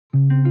Hey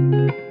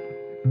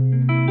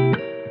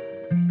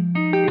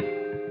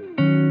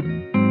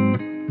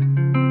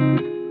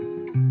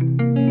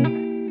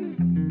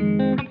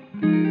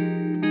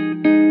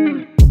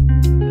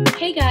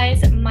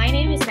guys, my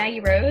name is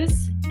Maggie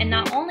Rose, and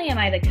not only am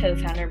I the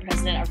co-founder and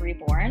president of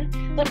Reborn,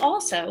 but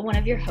also one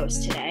of your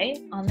hosts today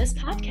on this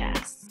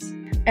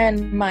podcast.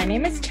 And my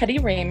name is Teddy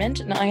Raymond,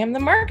 and I am the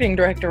marketing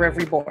director of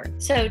Reborn.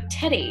 So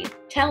Teddy,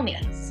 tell me,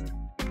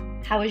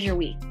 how was your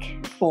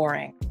week?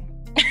 Boring.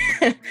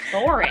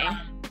 Boring?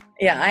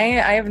 Yeah,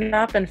 I have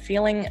not been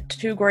feeling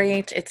too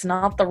great. It's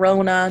not the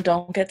Rona,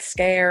 don't get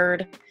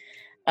scared.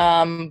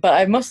 But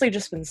I've mostly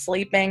just been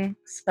sleeping,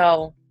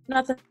 so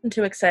nothing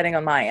too exciting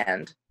on my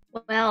end.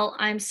 Well,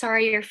 I'm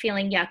sorry you're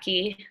feeling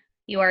yucky.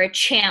 You are a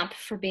champ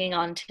for being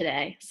on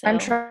today. So. I'm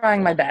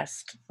trying my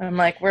best. I'm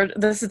like,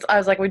 I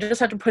was like, we just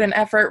have to put in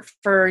effort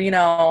for,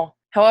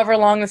 however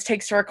long this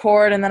takes to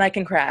record, and then I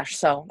can crash.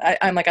 So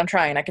I'm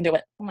trying. I can do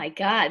it. Oh my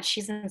God,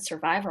 she's in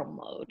survival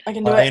mode. I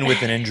can do Playing it.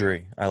 with an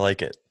injury. I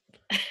like it.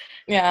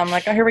 Yeah, I'm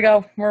like, oh, here we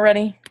go. We're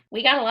ready.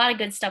 We got a lot of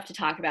good stuff to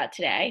talk about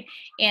today.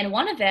 And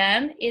one of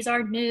them is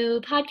our new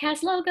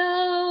podcast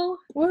logo.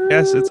 Woo.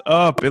 Yes, it's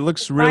up. It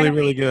looks really,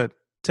 Finally. really good.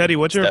 Teddy,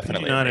 what's your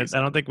Definitely opinion on it? amazing.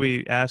 I don't think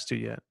we asked you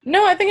yet.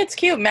 No, I think it's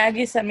cute.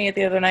 Maggie sent me it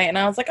the other night, and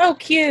I was like, oh,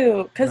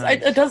 cute. Because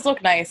Nice. it does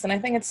look nice, and I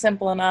think it's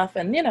simple enough.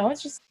 And,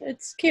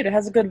 it's cute. It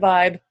has a good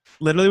vibe.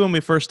 Literally, when we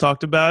first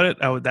talked about it,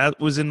 that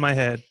was in my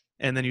head.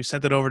 And then you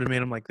sent it over to me,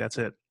 and I'm like, that's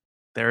it.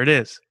 There it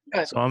is.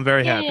 Good. So I'm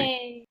very happy.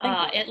 Yay.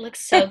 Thank you. It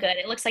looks so good.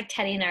 It looks like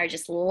Teddy and I are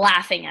just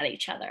laughing at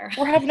each other.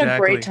 We're having a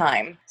great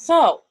time.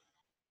 So,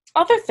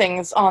 other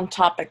things on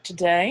topic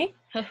today.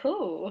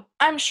 Hoo-hoo.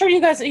 I'm sure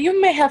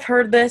you may have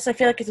heard this. I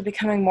feel like it's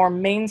becoming more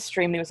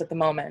mainstream news at the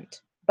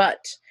moment.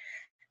 But,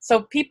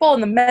 so people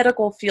in the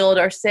medical field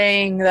are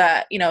saying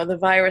that, the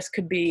virus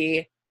could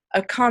be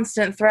a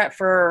constant threat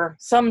for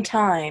some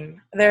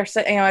time. They're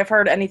saying, I've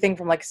heard anything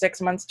from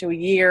 6 months to a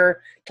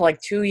year to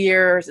 2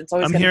 years. It's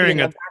always I'm going to be hearing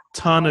in a the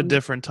ton of background.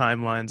 different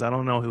timelines. I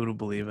don't know who to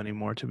believe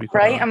anymore, to be quite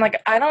Right? honest. I'm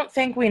like, I don't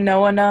think we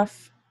know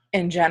enough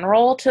in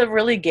general to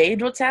really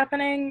gauge what's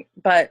happening,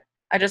 but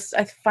I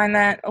find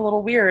that a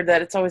little weird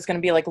that it's always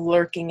going to be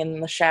lurking in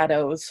the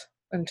shadows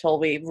until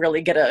we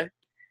really get a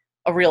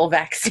real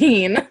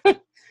vaccine.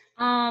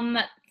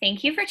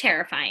 Thank you for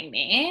terrifying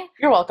me.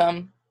 You're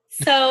welcome.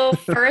 So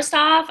first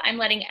off, I'm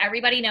letting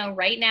everybody know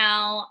right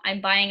now, I'm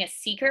buying a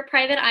secret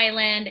private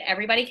island.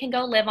 Everybody can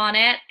go live on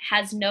it.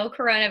 Has no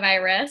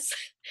coronavirus.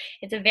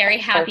 It's a very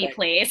happy Perfect.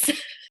 place.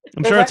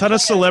 I'm sure a ton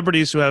of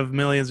celebrities who have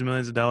millions and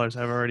millions of dollars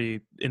have already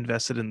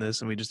invested in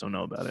this, and we just don't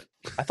know about it.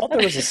 I thought there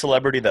was a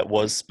celebrity that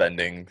was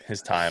spending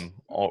his time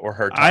or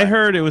her time. I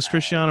heard it was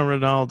Cristiano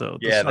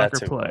Ronaldo, the Yeah, soccer that's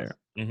who it was. player.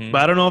 Mhm.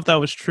 But I don't know if that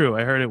was true.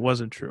 I heard it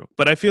wasn't true.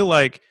 But I feel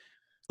like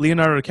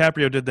Leonardo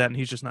DiCaprio did that, and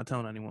he's just not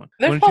telling anyone.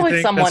 There's Wouldn't you probably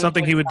think someone that's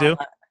something he would do?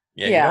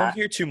 Yeah, Yeah. you don't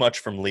hear too much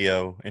from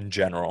Leo in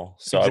general,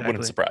 so it wouldn't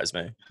Exactly. surprise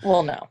me.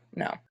 Well, no.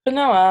 But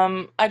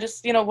no, I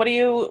just, what do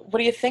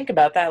you think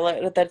about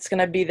that? That's going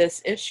to be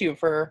this issue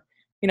for,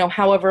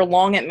 however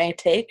long it may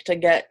take to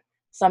get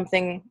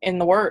something in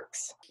the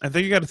works. I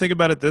think you got to think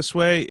about it this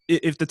way.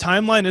 If the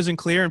timeline isn't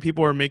clear and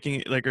people are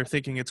making it are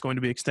thinking it's going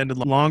to be extended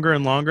longer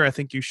and longer, I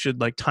think you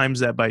should times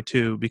that by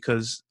 2,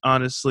 because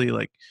honestly,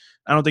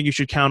 I don't think you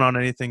should count on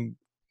anything,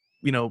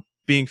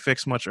 being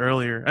fixed much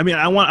earlier. I mean,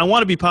 I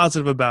want to be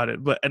positive about it,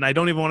 and I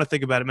don't even want to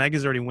think about it.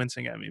 Maggie's already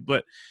wincing at me,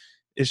 but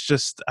it's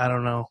just, I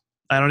don't know.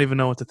 I don't even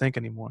know what to think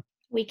anymore.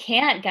 We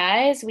can't,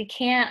 guys. We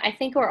can't. I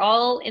think we're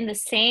all in the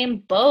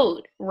same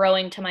boat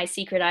rowing to my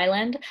secret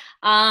island.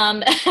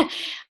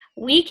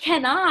 We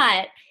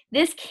cannot.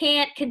 This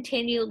can't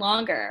continue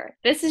longer.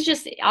 This is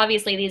just,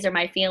 obviously, these are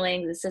my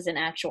feelings. This isn't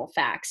actual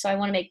facts. So I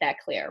want to make that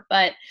clear.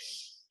 But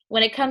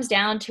when it comes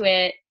down to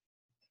it,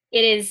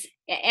 it is,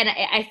 and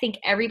I think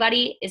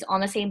everybody is on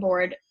the same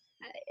board,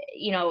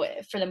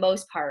 for the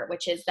most part,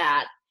 which is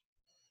that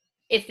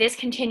if this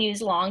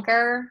continues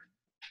longer,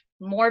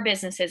 more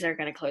businesses are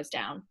going to close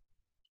down.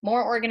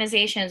 More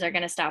organizations are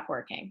going to stop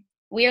working.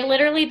 We are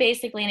literally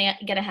basically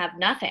going to have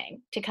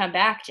nothing to come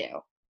back to.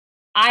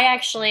 I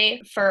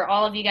actually, for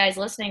all of you guys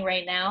listening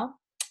right now,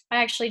 I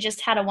actually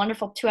just had a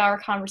wonderful 2-hour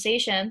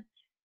conversation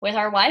with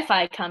our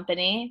Wi-Fi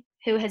company,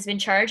 who has been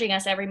charging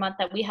us every month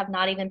that we have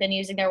not even been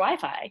using their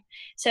Wi-Fi.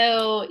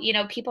 So,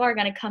 people are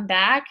going to come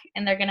back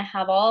and they're going to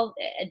have all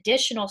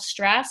additional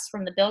stress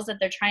from the bills that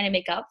they're trying to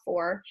make up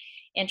for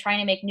and trying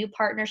to make new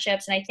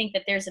partnerships. And I think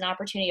that there's an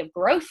opportunity of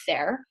growth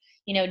there,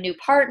 new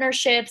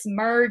partnerships,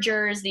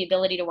 mergers, the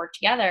ability to work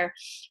together.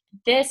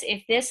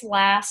 If this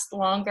lasts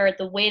longer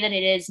the way that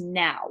it is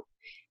now,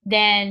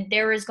 then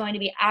there is going to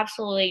be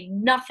absolutely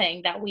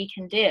nothing that we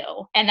can do.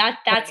 And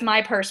that's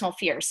my personal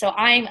fear. So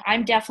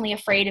I'm definitely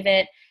afraid of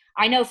it.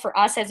 I know for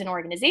us as an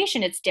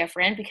organization, it's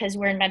different because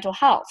we're in mental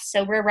health.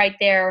 So we're right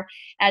there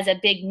as a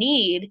big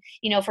need,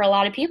 for a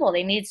lot of people.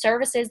 They need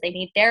services, they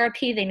need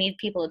therapy, they need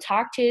people to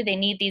talk to, they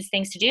need these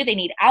things to do, they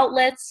need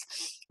outlets.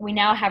 We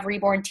now have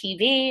Reborn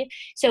TV.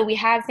 So we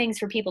have things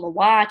for people to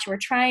watch. We're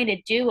trying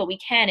to do what we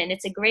can. And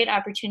it's a great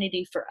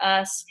opportunity for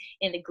us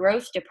in the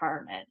growth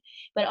department.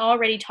 But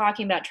already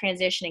talking about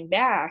transitioning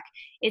back,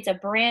 it's a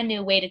brand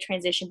new way to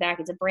transition back.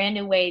 It's a brand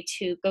new way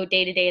to go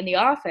day to day in the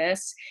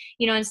office.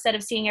 Instead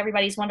of seeing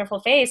everybody's wonderful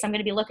face, I'm going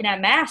to be looking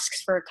at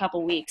masks for a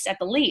couple weeks at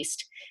the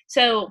least.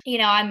 So,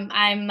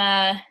 I'm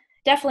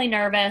definitely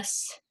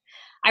nervous.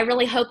 I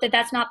really hope that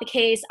that's not the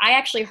case. I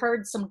actually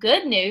heard some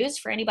good news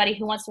for anybody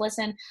who wants to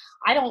listen.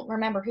 I don't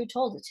remember who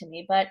told it to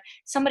me, but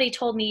somebody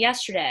told me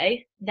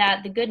yesterday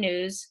that the good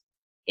news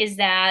is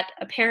that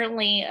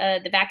apparently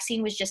the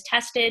vaccine was just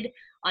tested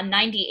on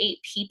 98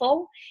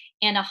 people,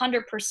 and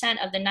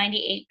 100% of the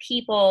 98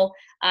 people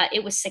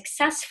it was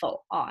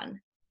successful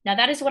on. Now,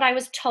 that is what I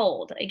was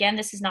told. Again,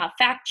 this is not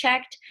fact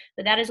checked,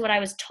 but that is what I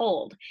was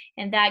told.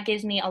 And that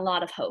gives me a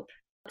lot of hope.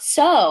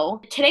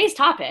 So today's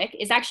topic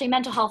is actually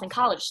mental health in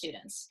college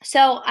students.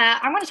 So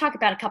I want to talk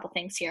about a couple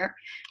things here.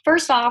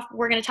 First off,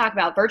 we're going to talk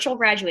about virtual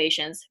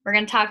graduations. We're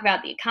going to talk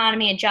about the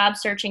economy and job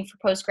searching for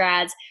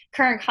postgrads,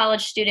 current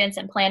college students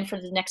and plan for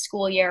the next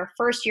school year,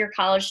 first year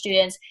college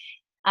students,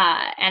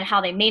 and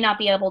how they may not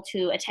be able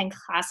to attend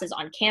classes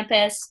on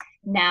campus.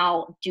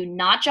 Now, do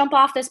not jump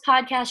off this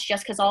podcast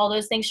just because all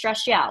those things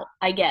stress you out.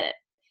 I get it.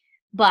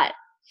 But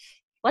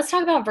let's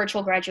talk about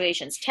virtual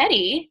graduations.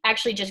 Teddy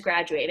actually just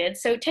graduated.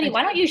 So Teddy,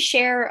 why don't you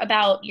share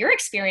about your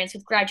experience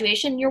with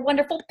graduation, your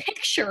wonderful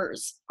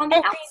pictures on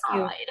the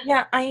outside?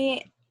 Yeah,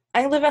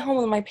 I live at home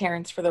with my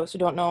parents, for those who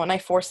don't know, and I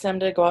forced them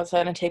to go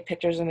outside and take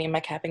pictures of me in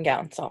my cap and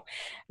gown. So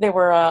they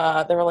were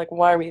like,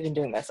 why are we even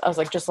doing this? I was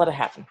like, just let it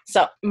happen.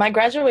 So my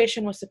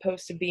graduation was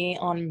supposed to be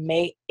on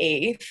May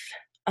 8th.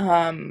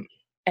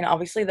 And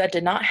obviously that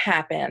did not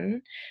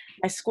happen.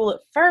 My school at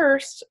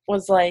first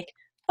was like,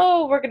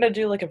 oh, we're going to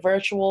do like a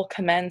virtual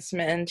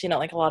commencement,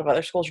 like a lot of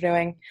other schools are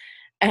doing.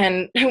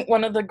 And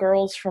one of the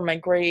girls from my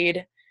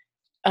grade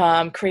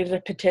created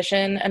a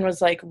petition and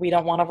was like, we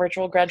don't want a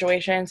virtual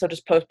graduation, so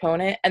just postpone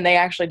it. And they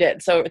actually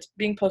did. So it's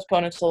being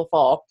postponed until the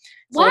fall.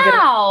 So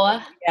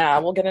wow.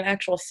 We'll get an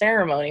actual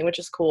ceremony, which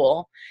is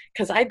cool.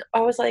 Because I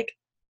was like,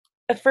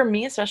 for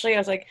me especially, I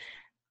was like,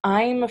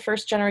 I'm a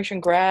first generation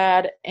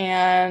grad,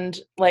 and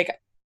like,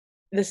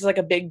 this is like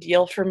a big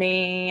deal for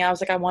me. I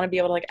was like, I want to be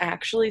able to like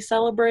actually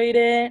celebrate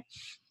it,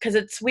 because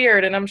it's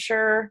weird. And I'm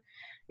sure,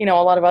 a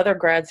lot of other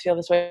grads feel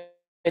this way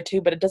too,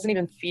 but it doesn't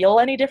even feel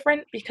any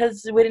different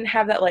because we didn't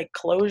have that like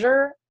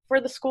closure for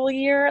the school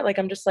year. Like,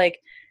 I'm just like,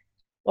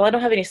 well, I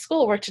don't have any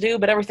schoolwork to do,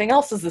 but everything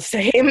else is the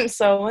same.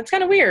 So it's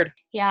kind of weird.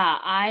 Yeah,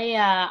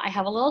 I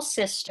have a little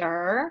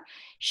sister.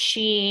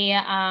 She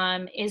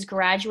is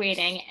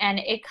graduating, and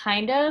it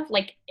kind of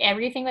like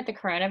everything with the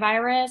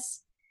coronavirus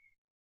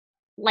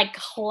like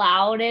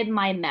clouded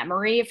my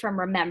memory from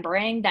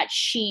remembering that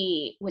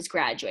she was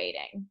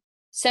graduating.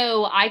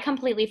 So I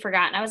completely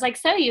forgot. And I was like,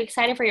 so you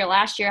excited for your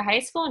last year of high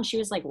school? And she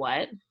was like,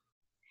 what?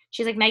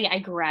 She's like, Maggie, I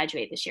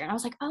graduate this year. And I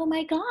was like, oh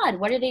my God,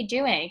 what are they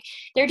doing?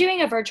 They're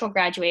doing a virtual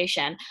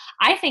graduation.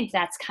 I think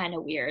that's kind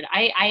of weird.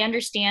 I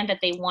understand that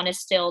they want to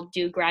still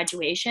do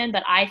graduation,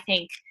 but I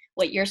think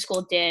what your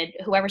school did,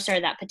 whoever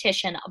started that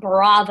petition,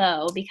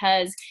 bravo,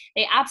 because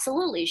they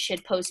absolutely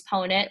should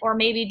postpone it, or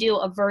maybe do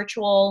a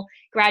virtual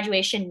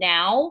graduation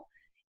now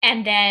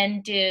and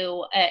then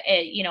do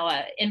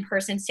a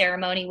in-person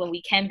ceremony when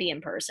we can be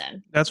in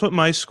person. That's what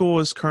my school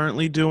is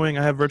currently doing.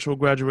 I have virtual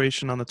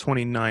graduation on the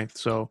 29th.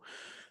 So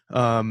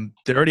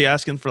they're already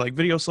asking for like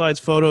video slides,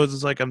 photos.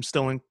 It's like I'm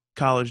still in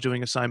college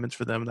doing assignments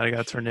for them that I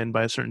got to turn in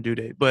by a certain due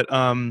date. But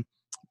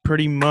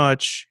pretty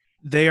much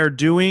they are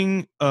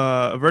doing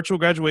a virtual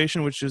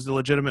graduation, which is the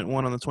legitimate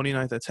one, on the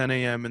 29th at 10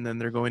 a.m. And then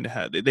they're going to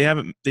have,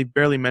 they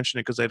barely mentioned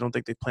it because I don't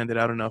think they planned it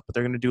out enough, but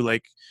they're going to do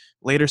like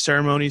later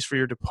ceremonies for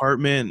your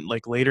department,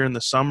 like later in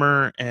the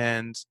summer.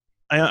 And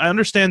I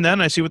understand that,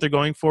 and I see what they're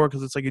going for,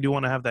 because it's like you do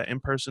want to have that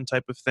in-person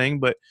type of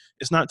thing, but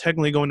it's not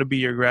technically going to be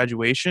your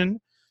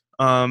graduation.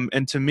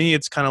 And to me,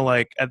 it's kind of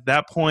like at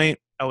that point,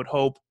 I would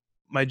hope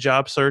my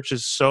job search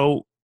is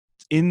so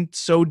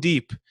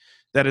deep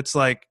that it's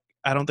like,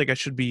 I don't think I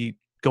should be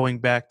going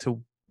back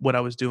to what I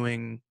was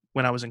doing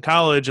when I was in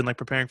college and like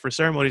preparing for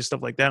ceremonies,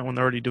 stuff like that, when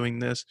they're already doing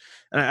this.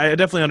 And I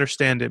definitely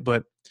understand it,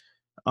 but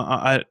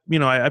I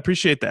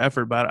appreciate the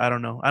effort, but I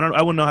don't know.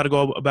 I wouldn't know how to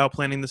go about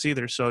planning this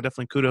either. So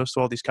definitely kudos to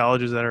all these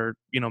colleges that are,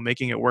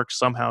 making it work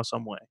somehow,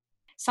 some way.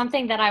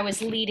 Something that I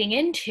was leading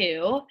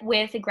into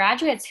with the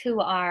graduates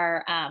who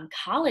are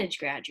college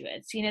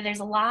graduates.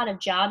 There's a lot of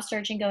job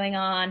searching going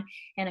on,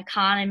 and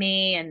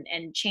economy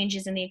and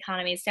changes in the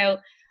economy. So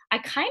I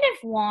kind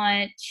of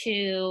want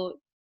to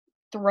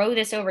throw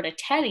this over to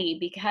Teddy,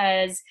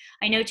 because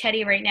I know,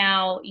 Teddy, right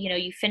now,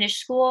 you finished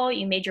school,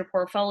 you made your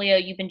portfolio,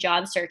 you've been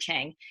job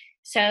searching.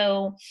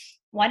 So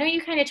why don't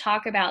you kind of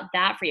talk about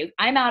that for you?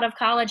 I'm out of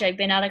college. I've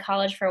been out of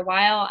college for a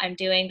while. I'm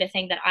doing the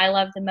thing that I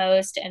love the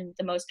most and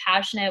the most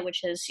passionate,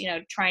 which is,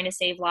 trying to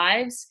save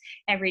lives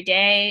every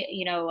day,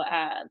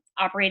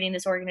 operating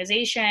this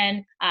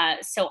organization.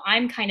 So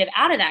I'm kind of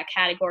out of that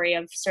category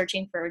of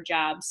searching for a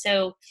job.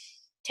 So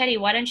Teddy,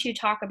 why don't you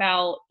talk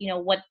about,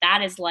 what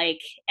that is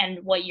like and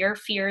what your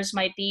fears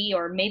might be,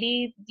 or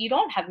maybe you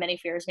don't have many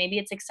fears. Maybe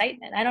it's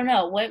excitement. I don't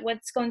know.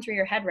 What's going through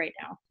your head right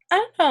now? I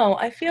don't know.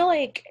 I feel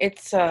like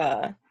it's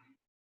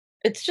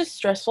just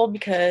stressful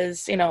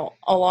because,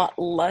 a lot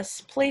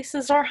less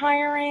places are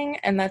hiring,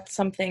 and that's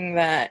something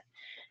that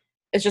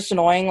is just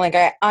annoying. Like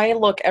I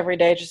look every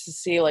day just to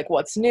see like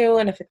what's new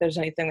and if there's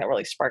anything that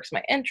really sparks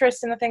my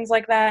interest in the things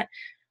like that.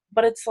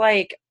 But it's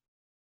like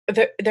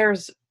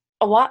there's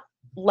a lot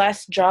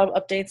less job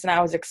updates than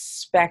I was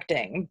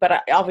expecting,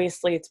 but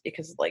obviously it's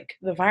because of, like,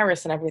 the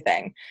virus and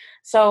everything.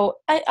 So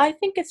I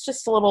think it's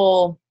just a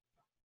little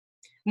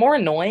more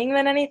annoying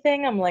than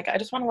anything. I'm like, I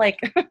just want to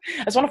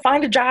I just want to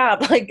find a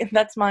job. Like,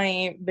 that's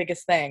my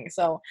biggest thing.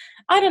 So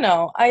I don't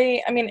know.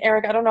 I mean,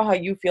 Eric, I don't know how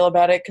you feel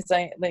about it, because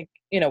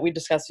we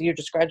discussed you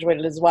just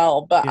graduated as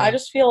well, but I Yeah.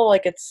 just feel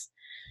like it's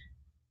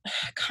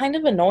kind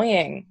of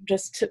annoying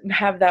just to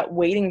have that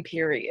waiting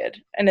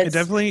period. And It it's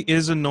definitely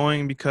is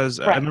annoying because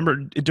I right. remember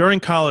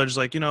during college,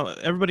 like,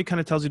 everybody kind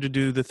of tells you to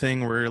do the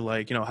thing where,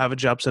 like, have a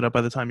job set up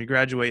by the time you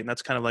graduate. And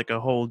that's kind of like a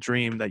whole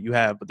dream that you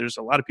have. But there's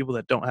a lot of people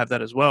that don't have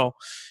that as well.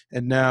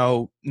 And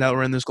now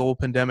we're in this global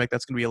pandemic,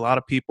 that's going to be a lot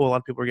of people. A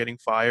lot of people are getting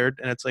fired.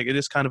 And it's like, it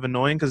is kind of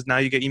annoying because now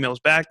you get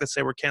emails back that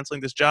say we're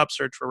canceling this job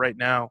search for right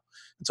now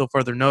until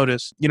further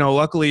notice.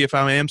 Luckily, if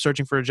I am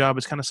searching for a job,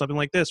 it's kind of something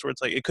like this where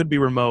it's like, it could be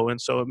remote.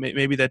 And so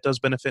maybe that does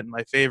benefit in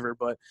my favor.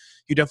 But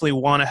you definitely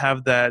want to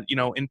have that,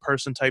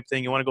 in-person type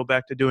thing. You want to go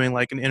back to doing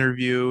like an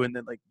interview and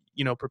then, like,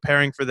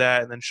 preparing for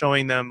that and then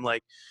showing them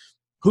like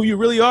who you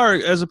really are,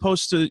 as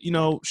opposed to,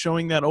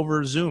 showing that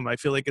over Zoom. I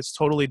feel like it's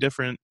totally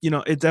different.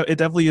 It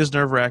definitely is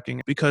nerve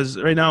wracking because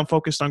right now I'm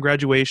focused on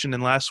graduation,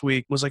 and last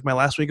week was like my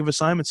last week of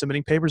assignment,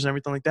 submitting papers and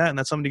everything like that. And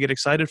that's something to get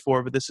excited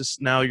for. But this is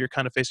now you're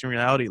kind of facing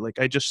reality. Like,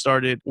 I just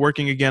started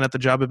working again at the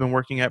job I've been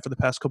working at for the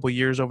past couple of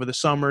years over the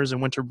summers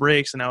and winter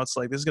breaks. And now it's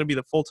like, this is going to be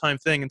the full-time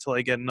thing until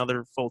I get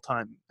another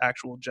full-time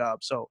actual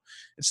job. So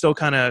it's still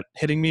kind of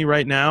hitting me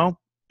right now.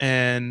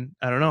 And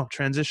I don't know,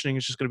 transitioning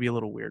is just going to be a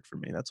little weird for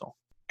me. That's all.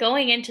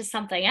 Going into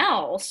something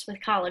else with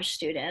college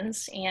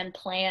students and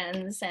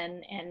plans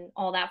and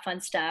all that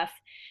fun stuff.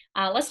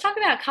 Let's talk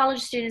about college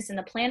students and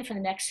the plan for the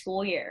next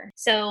school year.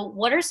 So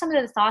what are some of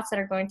the thoughts that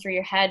are going through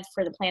your head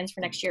for the plans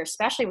for next year,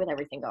 especially with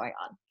everything going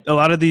on? A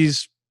lot of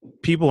these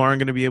people aren't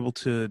going to be able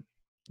to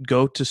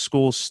go to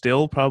school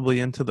still,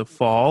 probably into the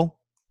fall.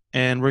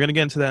 And we're going to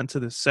get into that into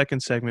the second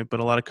segment, but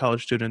a lot of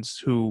college students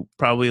who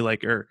probably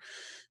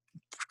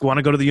want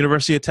to go to the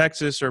University of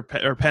Texas or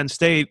Penn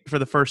State for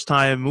the first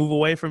time, move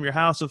away from your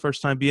house for the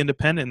first time, be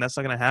independent. And that's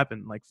not going to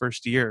happen like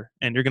first year,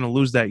 and you're going to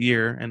lose that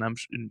year, and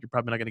you're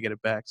probably not going to get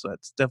it back. So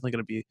that's definitely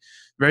going to be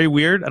very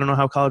weird. I don't know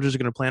how colleges are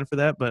going to plan for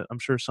that, but I'm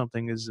sure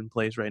something is in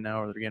place right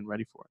now, or they're getting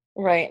ready for it.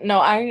 Right.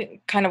 No, I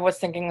kind of was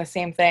thinking the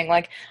same thing.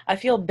 Like, I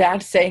feel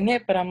bad saying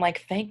it, but I'm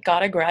like, thank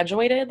God I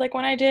graduated like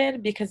when I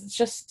did, because it's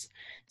just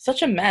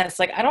such a mess.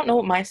 Like, I don't know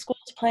what my school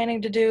is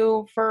planning to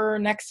do for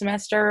next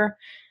semester,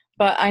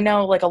 but I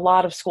know like a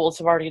lot of schools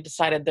have already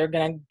decided they're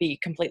going to be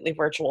completely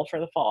virtual for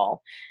the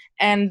fall.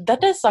 And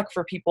that does suck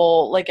for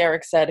people, like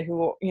Eric said,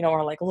 who,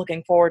 are like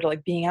looking forward to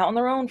like being out on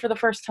their own for the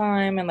first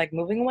time and like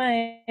moving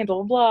away and blah,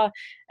 blah, blah.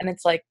 And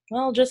it's like,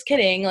 well, just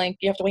kidding. Like,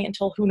 you have to wait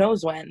until who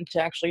knows when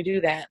to actually do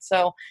that.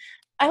 So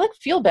I like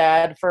feel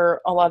bad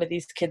for a lot of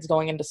these kids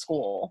going into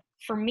school.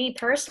 For me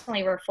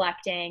personally,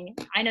 reflecting,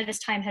 I know this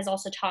time has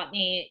also taught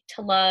me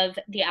to love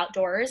the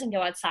outdoors and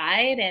go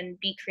outside and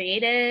be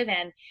creative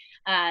and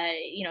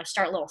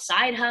start little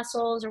side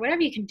hustles or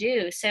whatever you can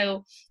do.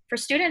 So for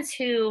students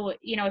who,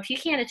 if you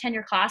can't attend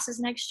your classes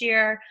next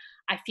year,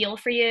 I feel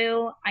for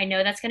you. I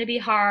know that's going to be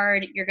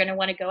hard. You're going to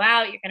want to go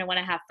out. You're going to want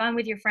to have fun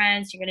with your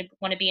friends. You're going to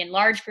want to be in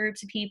large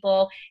groups of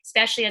people,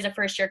 especially as a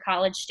first-year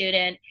college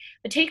student.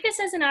 But take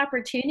this as an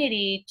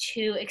opportunity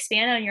to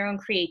expand on your own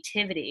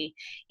creativity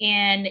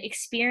and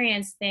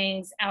experience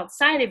things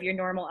outside of your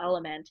normal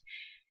element.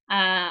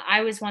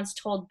 I was once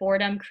told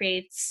boredom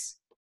creates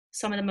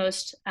some of the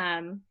most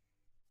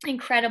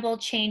incredible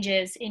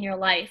changes in your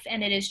life.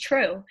 And it is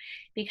true,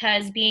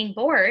 because being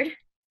bored,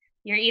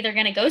 you're either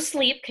going to go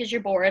sleep because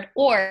you're bored,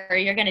 or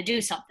you're going to do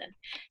something.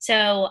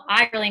 So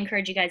I really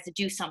encourage you guys to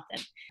do something.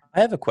 I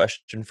have a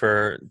question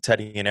for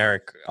Teddy and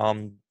Eric.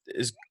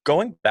 Is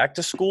going back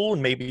to school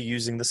and maybe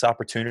using this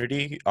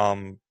opportunity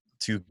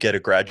to get a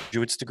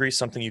graduate's degree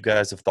something you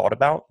guys have thought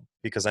about?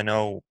 Because I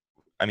know,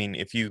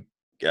 if you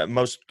a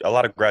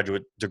lot of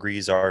graduate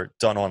degrees are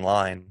done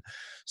online,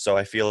 so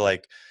I feel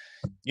like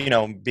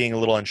being a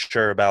little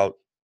unsure about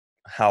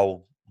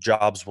how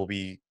jobs will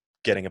be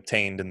getting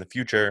obtained in the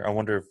future. I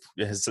wonder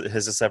if has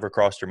this ever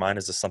crossed your mind?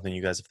 Is this something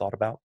you guys have thought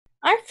about?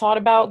 I've thought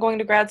about going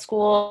to grad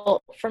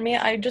school. For me,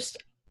 I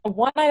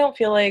don't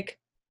feel like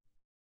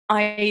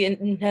I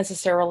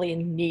necessarily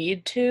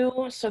need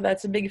to, so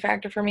that's a big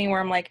factor for me, where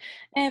I'm like,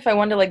 if I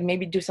wanted to like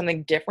maybe do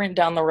something different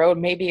down the road,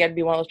 maybe I'd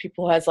be one of those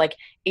people who has like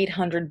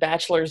 800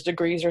 bachelor's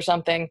degrees or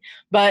something.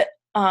 But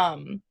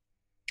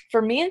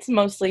for me, it's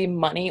mostly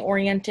money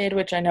oriented,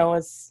 which I know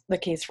is the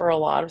case for a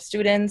lot of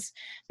students,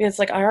 because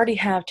like I already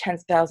have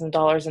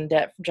 $10,000 in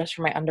debt just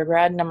for my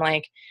undergrad, and I'm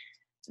like,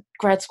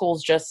 grad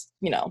school's just,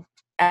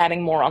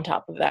 adding more on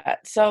top of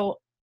that. So,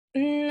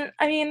 I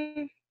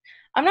mean,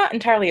 I'm not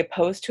entirely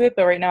opposed to it,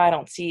 but right now I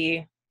don't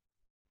see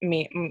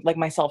like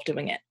myself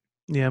doing it.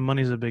 Yeah,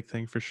 money's a big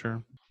thing for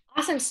sure.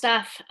 Awesome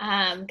stuff,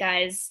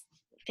 guys.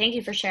 Thank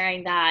you for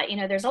sharing that.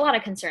 There's a lot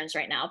of concerns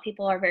right now.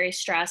 People are very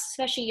stressed,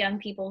 especially young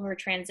people who are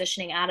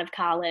transitioning out of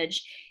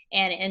college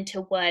and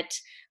into what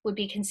would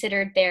be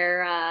considered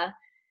their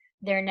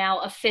now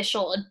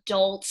official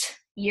adult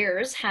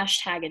years,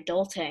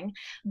 #adulting.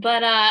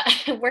 But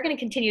we're going to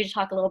continue to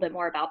talk a little bit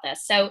more about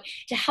this. So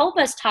to help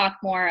us talk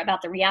more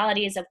about the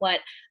realities of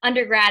what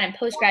undergrad and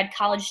postgrad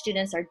college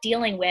students are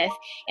dealing with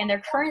and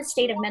their current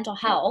state of mental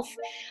health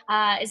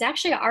is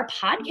actually our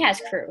podcast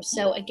crew.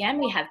 So again,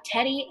 we have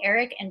Teddy,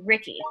 Eric, and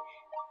Ricky.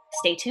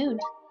 Stay tuned.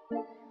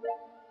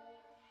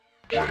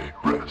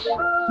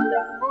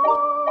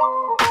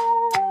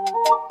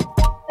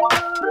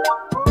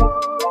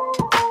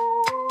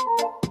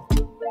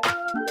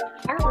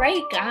 All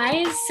right,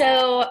 guys.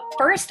 So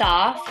first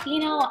off,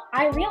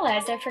 I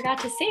realized I forgot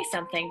to say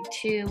something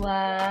to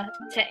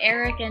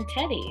Eric and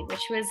Teddy,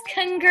 which was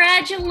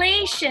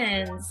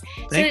congratulations.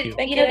 Thank you.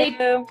 Thank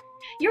you.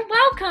 You're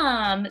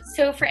welcome.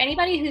 So for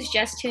anybody who's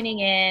just tuning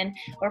in,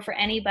 or for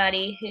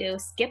anybody who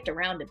skipped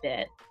around a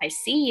bit, I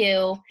see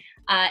you.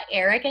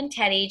 Eric and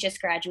Teddy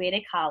just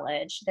graduated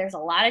college. There's a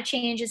lot of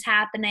changes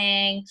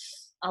happening,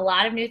 a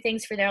lot of new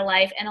things for their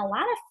life, and a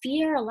lot of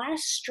fear, a lot of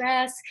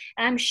stress.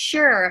 And I'm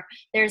sure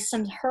there's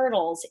some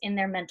hurdles in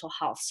their mental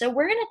health. So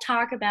we're going to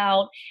talk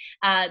about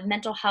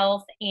mental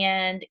health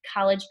and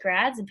college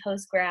grads and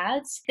post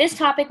grads. This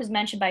topic was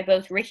mentioned by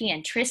both Ricky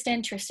and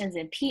Tristan. Tristan's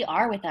in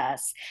PR with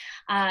us.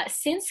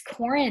 Since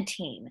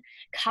quarantine,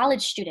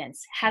 college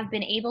students have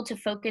been able to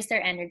focus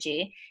their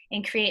energy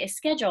and create a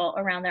schedule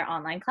around their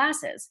online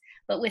classes.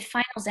 But with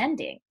finals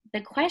ending, the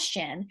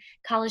question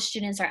college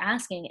students are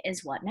asking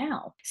is, what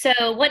now? So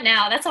what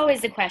now? That's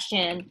always the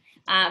question.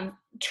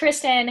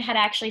 Tristan had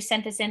actually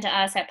sent this in to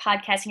us at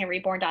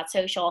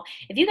podcastingatreborn.social.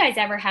 If you guys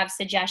ever have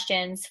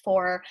suggestions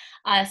for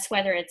us,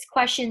 whether it's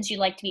questions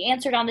you'd like to be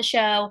answered on the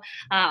show,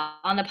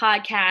 on the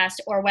podcast,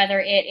 or whether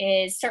it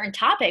is certain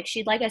topics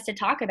you'd like us to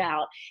talk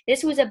about,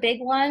 this was a big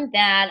one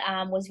that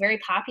was very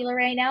popular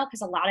right now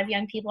because a lot of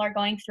young people are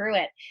going through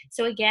it.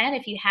 So again,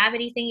 if you have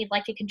anything you'd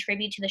like to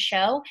contribute to the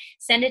show,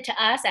 send it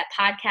to us at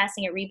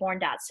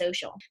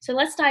podcastingatreborn.social. So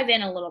let's dive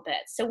in a little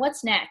bit. So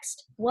what's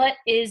next? What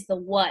is the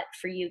what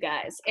for you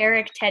guys?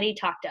 Eric, Teddy,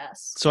 talk to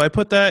us. So I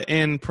put that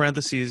in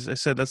parentheses. I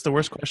said that's the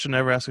worst question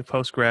ever asked a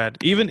post-grad.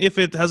 Even if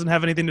it doesn't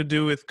have anything to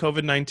do with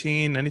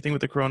COVID-19, anything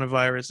with the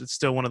coronavirus, it's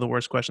still one of the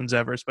worst questions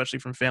ever, especially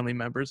from family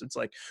members. It's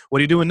like, what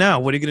are you doing now?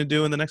 What are you going to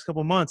do in the next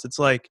couple of months? It's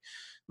like,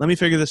 let me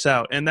figure this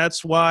out. And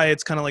that's why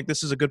it's kind of like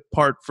this is a good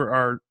part for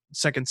our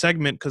second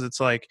segment, because it's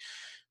like,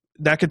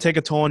 that could take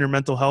a toll on your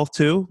mental health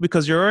too,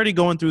 because you're already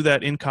going through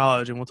that in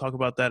college, and we'll talk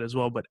about that as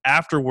well. But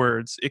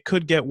afterwards, it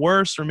could get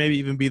worse or maybe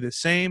even be the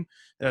same.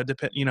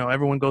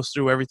 Everyone goes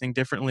through everything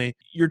differently.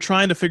 You're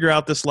trying to figure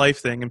out this life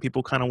thing, and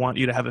people kind of want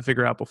you to have it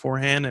figured out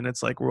beforehand. And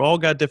it's like, we're all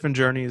got different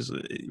journeys.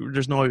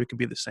 There's no way we can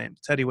be the same.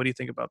 Teddy, what do you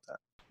think about that?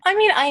 I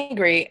mean, I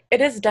agree.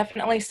 It is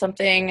definitely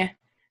something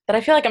that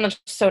I feel like I'm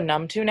just so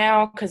numb to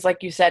now, because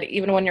like you said,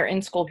 even when you're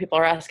in school, people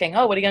are asking,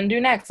 oh, what are you going to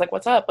do next? Like,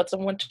 what's up? What you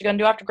going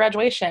to do after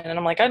graduation? And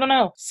I'm like, I don't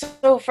know.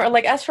 So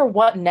as for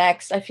what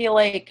next, I feel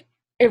like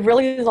it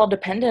really is all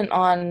dependent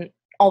on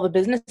all the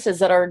businesses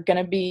that are going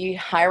to be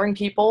hiring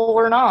people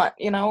or not.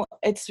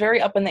 It's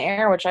very up in the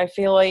air, which I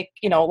feel like,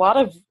 a lot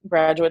of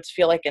graduates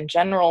feel like in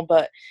general,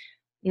 but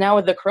now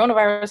with the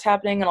coronavirus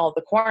happening and all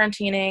the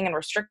quarantining and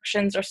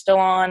restrictions are still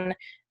on,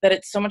 that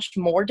it's so much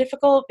more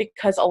difficult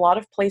because a lot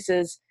of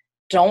places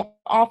don't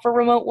offer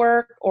remote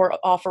work or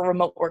offer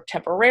remote work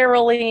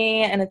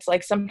temporarily. And it's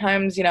like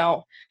sometimes,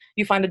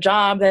 you find a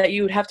job that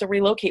you would have to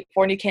relocate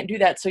for and you can't do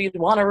that. So you'd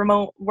want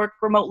to work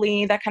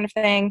remotely, that kind of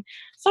thing.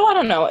 So I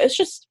don't know. It's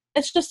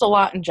just a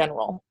lot in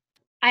general.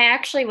 I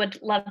actually would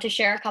love to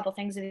share a couple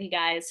things with you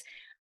guys.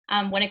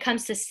 When it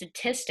comes to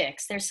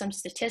statistics, there's some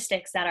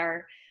statistics that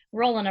are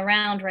rolling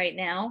around right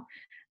now.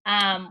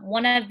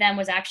 One of them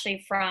was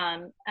actually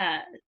from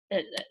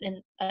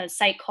a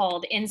site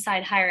called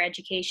Inside Higher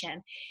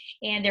Education.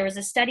 And there was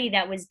a study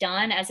that was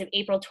done as of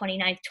April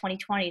 29th,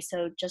 2020.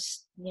 So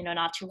just,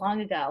 not too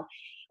long ago.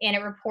 And it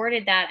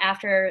reported that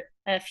after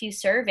a few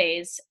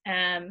surveys,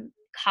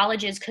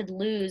 colleges could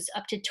lose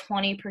up to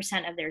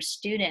 20% of their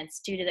students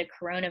due to the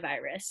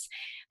coronavirus.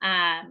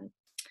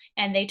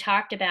 And they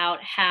talked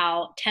about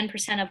how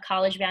 10% of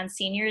college-bound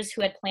seniors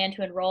who had planned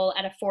to enroll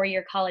at a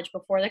 4-year college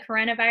before the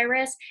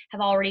coronavirus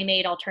have already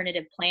made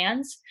alternative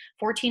plans.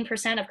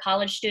 14% of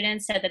college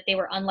students said that they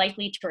were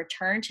unlikely to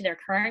return to their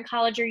current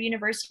college or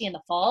university in the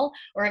fall,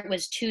 or it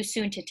was too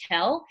soon to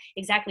tell.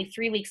 Exactly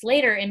 3 weeks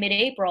later, in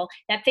mid-April,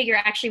 that figure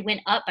actually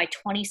went up by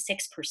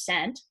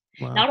 26%.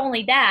 Wow. Not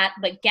only that,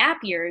 but gap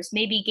years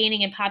may be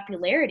gaining in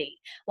popularity.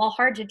 While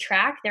hard to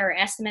track, there are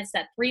estimates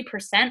that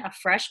 3% of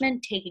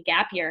freshmen take a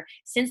gap year.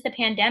 Since the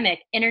pandemic,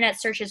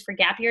 internet searches for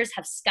gap years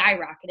have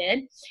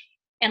skyrocketed.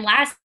 And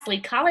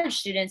lastly, college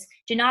students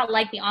do not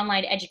like the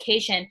online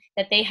education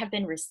that they have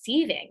been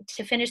receiving.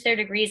 To finish their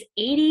degrees,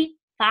 85%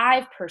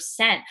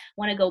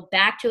 want to go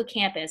back to a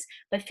campus,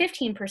 but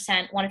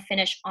 15% want to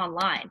finish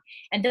online.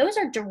 And those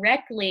are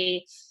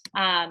directly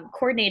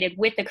coordinated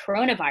with the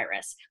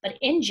coronavirus. But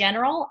in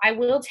general, I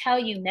will tell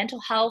you, mental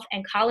health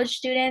and college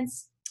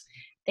students,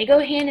 they go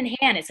hand in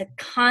hand. It's a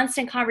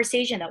constant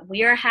conversation that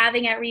we are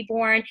having at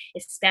Reborn,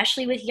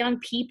 especially with young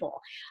people.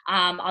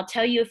 I'll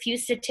tell you a few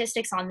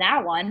statistics on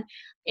that one.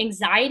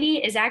 Anxiety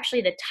is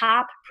actually the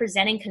top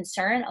presenting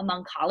concern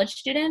among college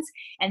students,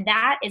 and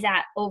that is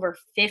at over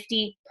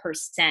 50%,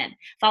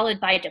 followed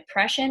by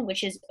depression,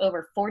 which is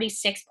over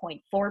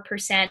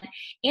 46.4%,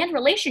 and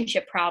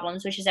relationship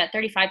problems, which is at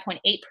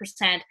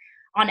 35.8%.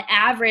 On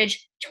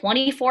average,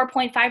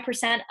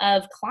 24.5%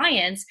 of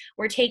clients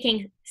were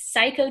taking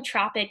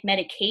psychotropic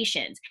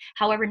medications.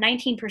 However,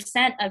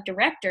 19% of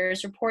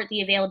directors report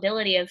the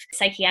availability of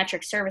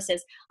psychiatric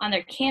services on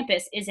their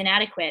campus is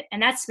inadequate, and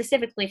that's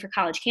specifically for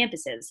college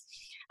campuses.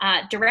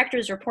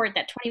 Directors report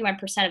that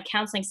 21% of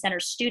counseling center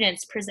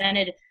students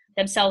presented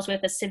themselves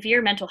with a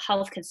severe mental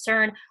health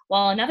concern,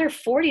 while another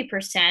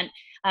 40%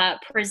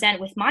 present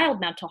with mild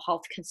mental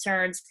health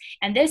concerns.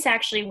 And this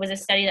actually was a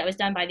study that was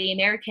done by the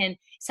American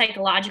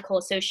Psychological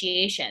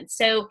Association.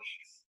 So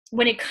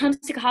when it comes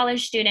to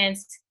college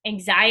students,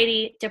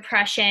 anxiety,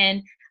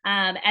 depression,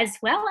 as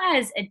well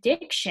as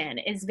addiction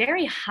is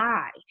very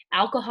high.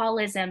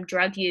 Alcoholism,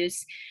 drug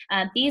use,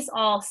 these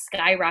all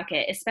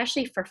skyrocket,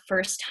 especially for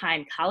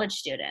first-time college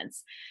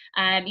students.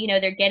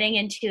 They're getting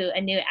into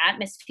a new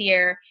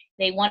atmosphere.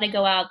 They want to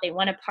go out, they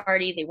want to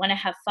party, they want to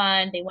have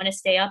fun, they want to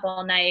stay up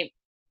all night.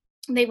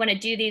 They want to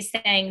do these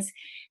things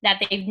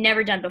that they've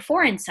never done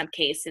before in some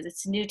cases.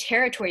 It's new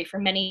territory for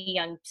many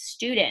young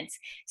students.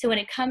 So when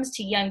it comes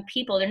to young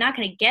people, they're not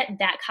going to get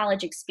that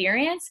college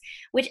experience,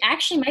 which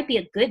actually might be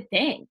a good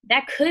thing.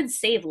 That could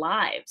save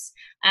lives,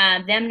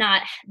 them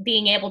not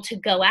being able to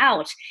go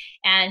out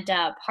and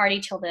party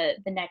till the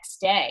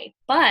next day.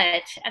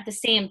 But at the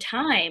same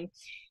time,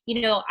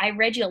 I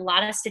read you a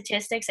lot of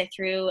statistics. I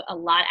threw a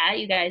lot at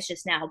you guys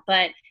just now,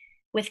 but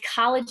with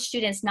college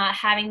students not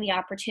having the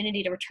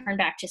opportunity to return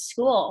back to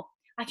school,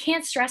 I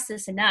can't stress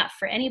this enough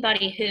for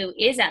anybody who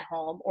is at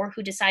home or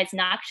who decides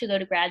not to go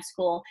to grad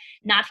school,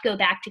 not to go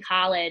back to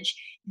college.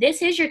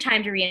 This is your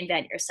time to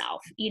reinvent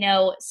yourself.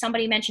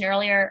 Somebody mentioned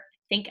earlier,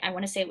 I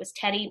want to say it was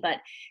Teddy, but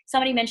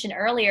somebody mentioned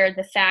earlier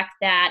the fact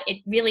that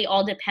it really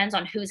all depends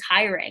on who's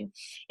hiring.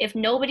 If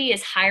nobody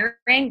is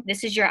hiring,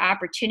 this is your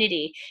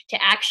opportunity to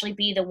actually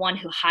be the one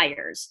who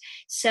hires.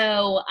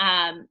 So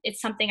it's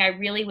something I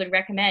really would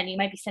recommend. You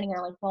might be sitting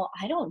there like, well,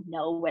 I don't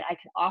know what I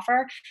could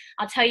offer.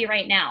 I'll tell you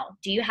right now.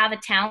 Do you have a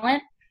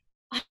talent?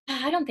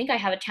 I don't think I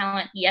have a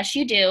talent. Yes,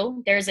 you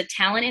do. There's a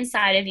talent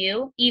inside of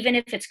you, even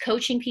if it's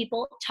coaching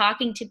people,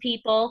 talking to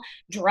people,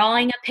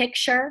 drawing a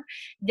picture.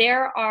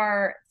 There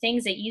are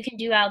things that you can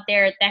do out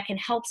there that can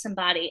help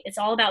somebody. It's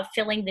all about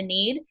filling the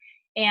need.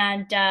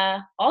 And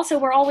also,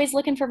 we're always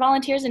looking for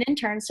volunteers and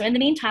interns. So in the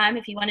meantime,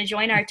 if you want to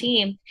join our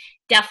team,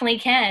 definitely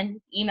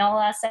can. Email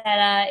us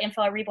at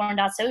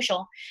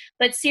info@reborn.social.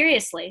 But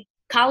seriously,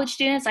 college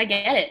students, I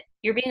get it.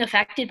 You're being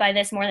affected by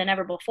this more than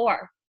ever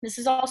before. This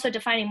is also a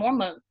defining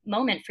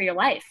moment for your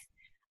life.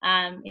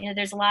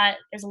 There's a lot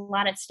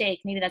at stake.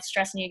 Maybe that's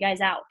stressing you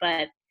guys out,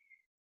 but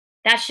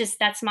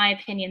that's my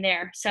opinion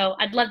there. So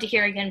I'd love to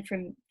hear again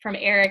from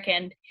Eric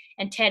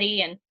and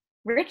Teddy and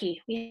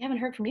Ricky. We haven't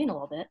heard from you in a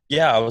little bit.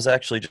 Yeah, I was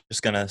actually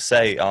just going to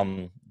say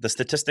the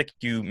statistic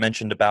you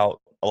mentioned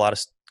about a lot of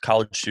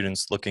college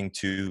students looking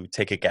to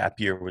take a gap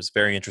year was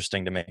very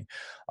interesting to me.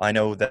 I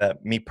know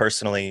that me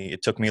personally,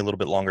 it took me a little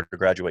bit longer to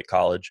graduate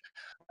college.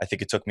 I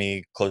think it took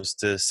me close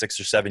to 6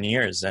 or 7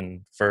 years,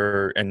 and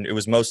it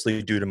was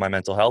mostly due to my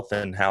mental health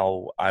and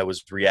how I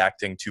was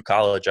reacting to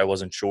college. I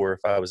wasn't sure if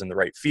I was in the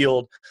right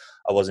field.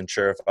 I wasn't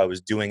sure if I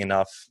was doing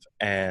enough,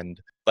 and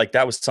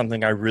that was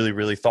something I really,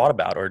 really thought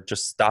about, or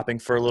just stopping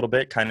for a little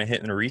bit, kind of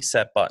hitting a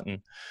reset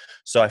button.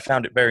 So I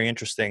found it very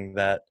interesting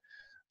that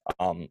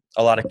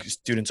a lot of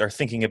students are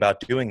thinking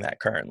about doing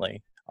that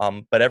currently.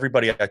 But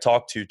everybody I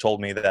talked to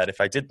told me that if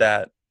I did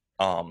that,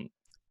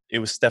 it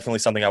was definitely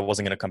something I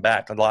wasn't going to come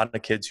back. A lot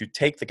of kids who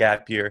take the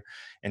gap year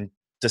and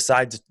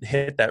decide to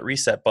hit that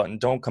reset button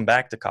don't come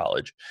back to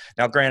college.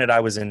 Now, granted, I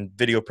was in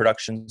video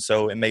production,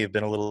 so it may have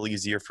been a little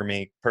easier for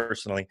me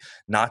personally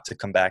not to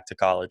come back to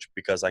college,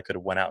 because I could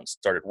have went out and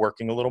started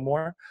working a little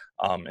more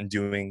and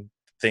doing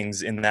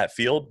things in that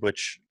field,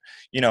 which,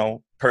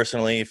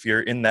 personally, if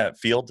you're in that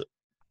field,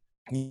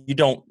 you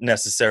don't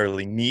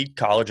necessarily need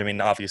college. I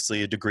mean,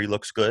 obviously a degree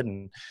looks good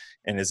and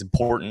is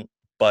important,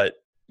 but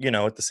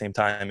at the same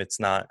time, it's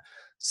not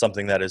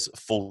something that is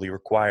fully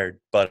required.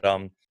 But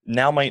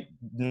now might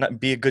not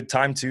be a good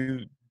time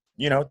to,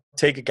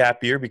 take a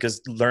gap year,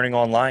 because learning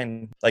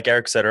online, like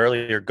Eric said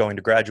earlier, going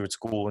to graduate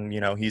school, and,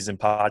 he's in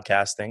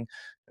podcasting,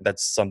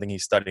 that's something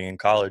he's studying in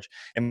college.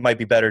 It might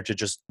be better to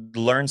just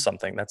learn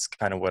something. That's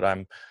kind of what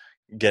I'm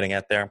getting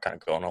at there. I'm kind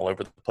of going all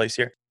over the place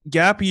here.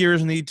 Gap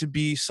years need to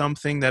be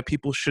something that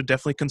people should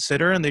definitely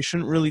consider, and they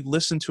shouldn't really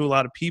listen to a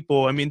lot of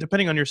people. I mean,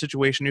 depending on your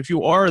situation, if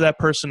you are that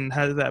person,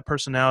 has that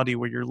personality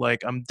where you're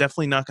like, I'm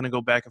definitely not going to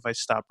go back if I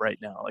stop right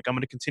now. Like, I'm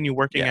going to continue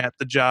working Yeah. at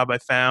the job I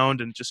found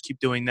and just keep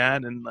doing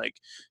that. And like,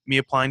 me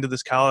applying to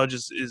this college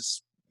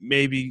is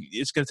maybe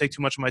it's going to take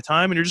too much of my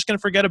time, and you're just going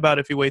to forget about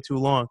it if you wait too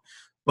long.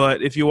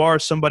 But if you are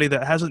somebody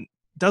that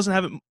doesn't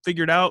have it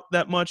figured out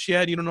that much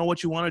yet, you don't know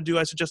what you want to do,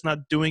 I suggest not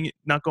doing it,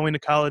 not going to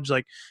college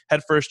like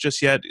head first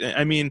just yet.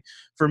 I mean,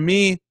 for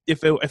me,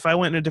 if I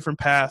went in a different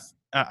path,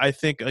 I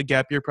think a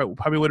gap year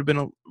probably would have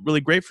been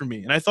really great for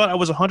me. And I thought I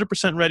was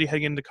 100% ready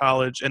heading into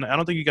college. And I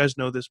don't think you guys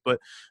know this, but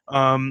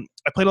I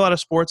played a lot of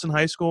sports in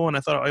high school, and I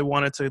thought I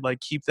wanted to like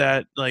keep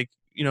that like,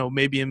 you know,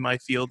 maybe in my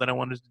field that I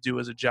wanted to do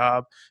as a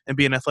job and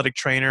be an athletic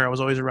trainer. I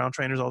was always around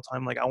trainers all the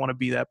time. Like, I want to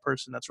be that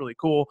person. That's really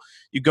cool.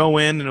 You go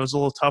in, and it was a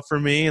little tough for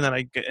me, and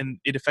then and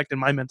it affected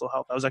my mental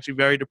health. I was actually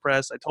very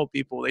depressed. I told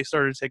people, they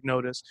started to take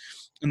notice,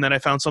 and then I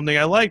found something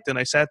I liked, and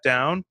I sat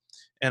down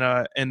and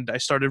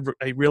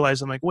I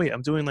realized, I'm like, wait,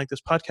 I'm doing like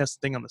this podcast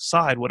thing on the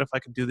side. What if I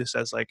could do this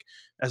as an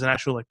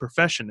actual like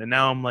profession? And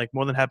now I'm like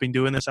more than happy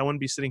doing this. I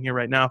wouldn't be sitting here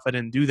right now if I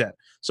didn't do that.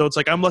 So it's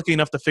like, I'm lucky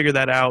enough to figure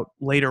that out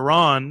later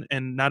on,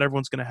 and not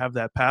everyone's going to have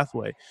that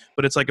pathway.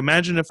 But it's like,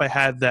 imagine if I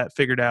had that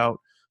figured out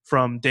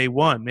from day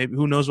one. Maybe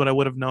who knows what I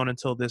would have known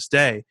until this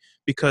day,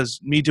 because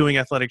me doing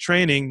athletic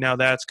training, now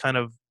that's kind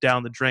of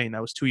down the drain.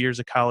 That was 2 years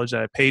of college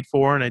that I paid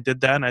for, and I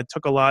did that, and I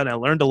took a lot and I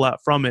learned a lot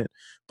from it.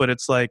 But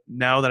it's like,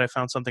 now that I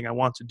found something I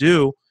want to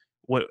do,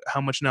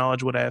 how much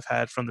knowledge would I have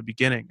had from the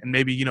beginning? And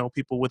maybe, you know,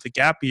 people with a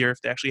gap year, if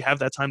they actually have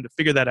that time to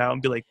figure that out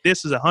and be like,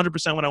 this is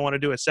 100% what I want to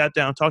do. I sat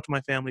down, talked to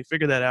my family,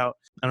 figured that out.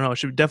 I don't know. It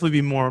should definitely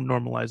be more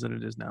normalized than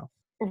it is now.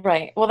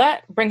 Right. Well,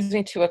 that brings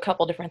me to a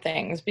couple different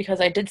things, because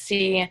I did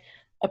see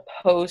a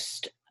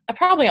post,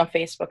 probably on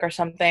Facebook or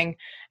something,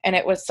 and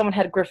it was someone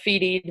had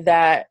graffitied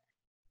that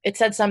it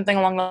said something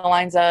along the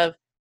lines of,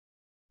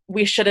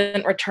 we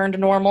shouldn't return to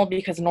normal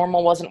because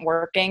normal wasn't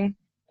working.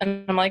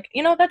 And I'm like,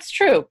 you know, that's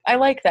true. I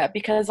like that,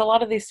 because a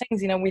lot of these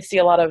things, you know, we see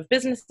a lot of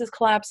businesses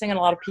collapsing and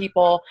a lot of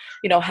people,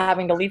 you know,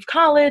 having to leave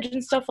college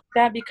and stuff like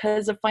that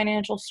because of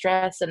financial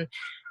stress. And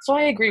so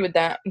I agree with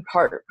that in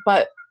part.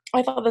 But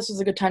I thought this was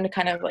a good time to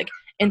kind of like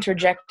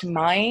interject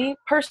my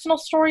personal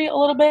story a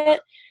little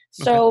bit.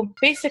 So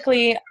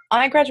basically,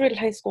 I graduated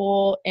high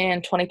school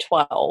in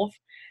 2012,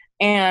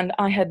 and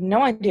I had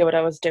no idea what I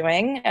was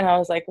doing. And I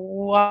was like,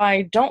 well,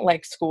 I don't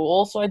like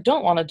school, so I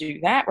don't want to do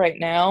that right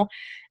now.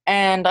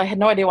 And I had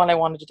no idea what I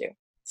wanted to do.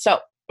 So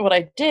what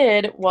I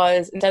did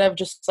was, instead of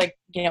just like,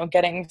 you know,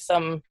 getting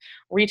some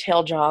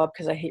retail job,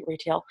 because I hate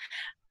retail,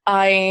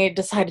 I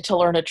decided to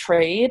learn a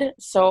trade.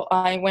 So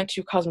I went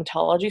to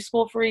cosmetology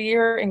school for a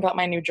year and got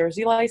my New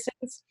Jersey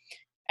license.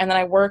 And then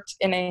I worked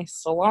in a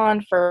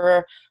salon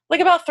for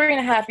like about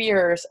 3.5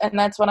 years. And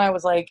that's when I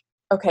was like,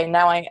 okay,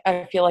 now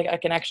I feel like I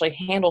can actually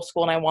handle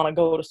school and I want to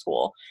go to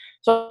school.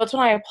 So that's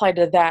when I applied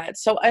to that.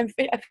 So I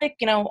think,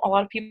 you know, a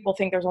lot of people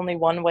think there's only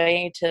one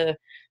way to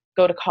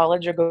go to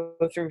college or go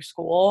through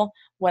school,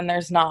 when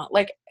there's not.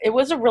 Like, it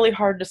was a really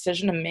hard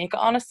decision to make,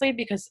 honestly,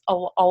 because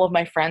all of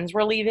my friends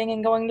were leaving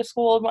and going to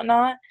school and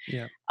whatnot.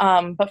 Yeah.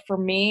 But for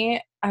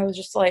me, I was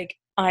just like,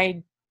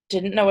 I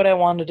didn't know what I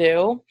wanted to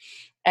do.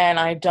 And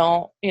I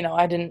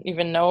didn't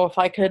even know if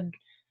I could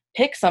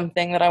pick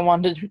something that I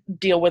wanted to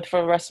deal with for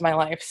the rest of my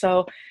life.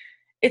 So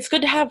it's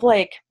good to have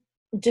like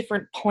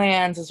different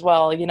plans as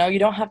well. You know, you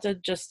don't have to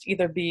just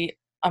either be,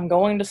 I'm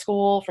going to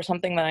school for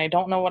something that I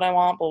don't know what I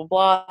want, blah, blah,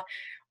 blah.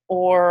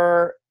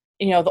 Or,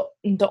 you know,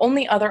 the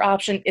only other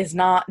option is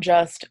not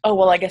just, oh,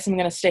 well, I guess I'm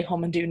going to stay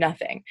home and do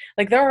nothing.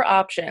 Like, there are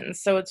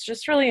options. So it's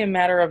just really a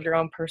matter of your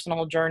own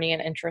personal journey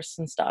and interests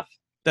and stuff.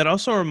 That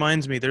also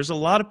reminds me, there's a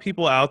lot of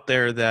people out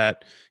there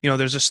that, you know,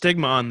 there's a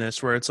stigma on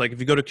this where it's like, if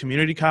you go to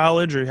community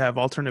college or you have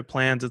alternate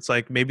plans, it's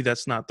like, maybe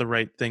that's not the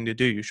right thing to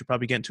do. You should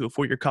probably get into a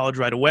 4-year college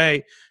right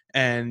away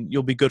and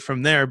you'll be good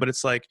from there. But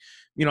it's like,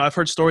 you know, I've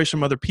heard stories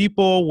from other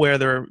people where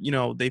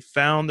they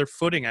found their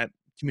footing at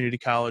community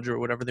college or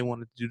whatever they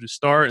wanted to do to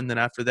start. And then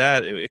after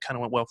that, it kind of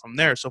went well from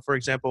there. So for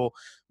example,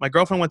 my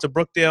girlfriend went to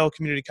Brookdale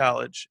Community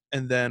College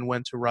and then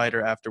went to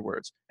Rider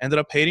afterwards. Ended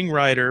up hating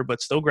Rider,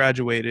 but still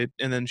graduated.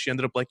 And then she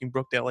ended up liking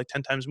Brookdale like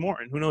 10 times more.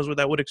 And who knows what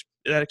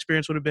that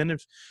experience would have been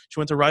if she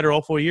went to Rider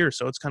all 4 years.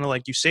 So it's kind of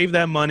like, you save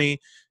that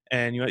money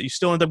and you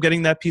still end up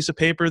getting that piece of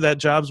paper that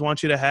jobs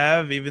want you to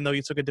have, even though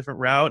you took a different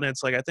route. And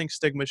it's like, I think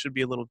stigma should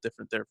be a little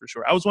different there for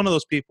sure. I was one of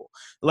those people.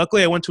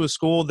 Luckily, I went to a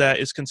school that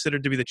is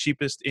considered to be the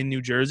cheapest in New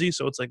Jersey.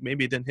 So it's like,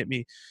 maybe it didn't hit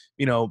me,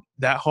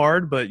 that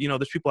hard. But,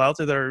 there's people out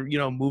there that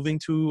are, moving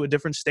to a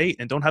different state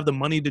and don't have the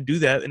money to do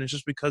that. And it's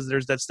just because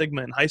there's that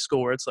stigma in high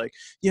school where it's like,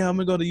 yeah, I'm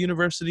going to go to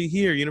university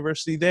here,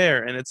 university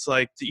there. And it's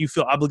like, you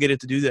feel obligated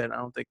to do that. And I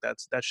don't think that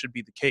should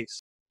be the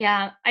case.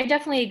 Yeah, I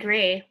definitely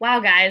agree. Wow,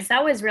 guys,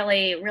 that was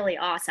really, really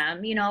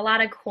awesome. A lot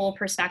of cool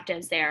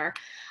perspectives there.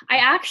 I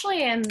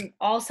actually am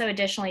also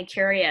additionally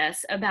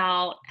curious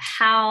about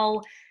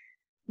how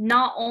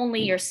not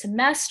only your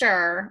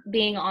semester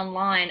being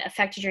online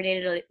affected your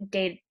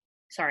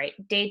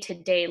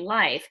day-to-day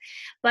life,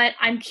 but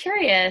I'm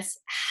curious,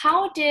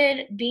 how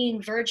did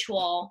being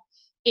virtual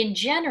in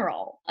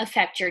general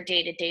affect your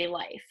day-to-day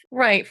life?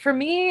 Right. For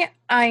me,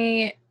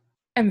 I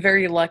am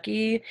very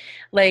lucky.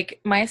 Like,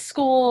 my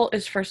school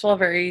is, first of all,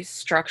 very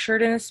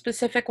structured in a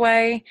specific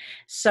way.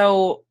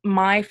 So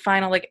my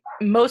final, like,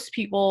 most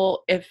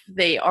people, if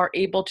they are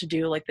able to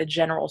do like the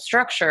general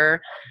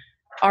structure,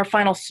 our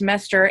final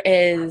semester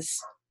is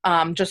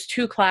just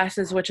 2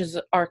 classes, which is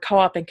our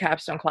co-op and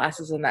capstone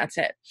classes, and that's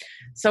it.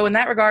 So in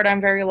that regard, I'm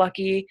very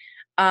lucky,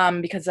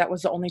 because that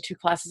was the only 2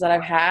 classes that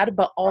I've had.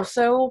 But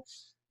also,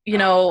 you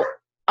know,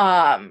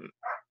 um,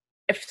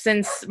 if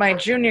since my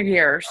junior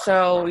year,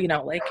 so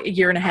like a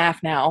year and a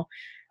half now,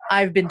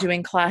 I've been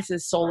doing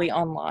classes solely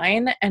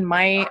online, and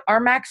our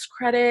max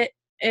credit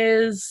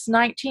is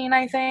 19,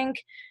 I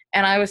think,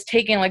 and I was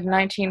taking like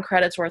 19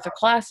 credits worth of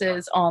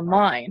classes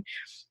online.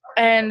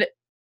 And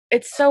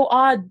it's so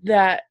odd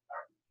that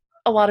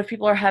a lot of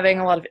people are having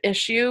a lot of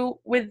issue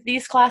with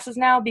these classes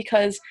now,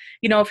 because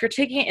if you're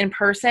taking it in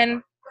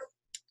person,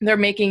 they're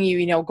making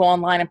you go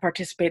online and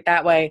participate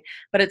that way.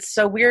 But it's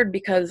so weird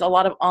because a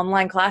lot of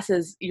online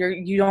classes,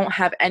 you don't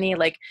have any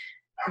like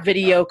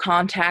video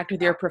contact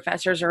with your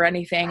professors or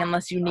anything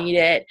unless you need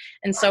it.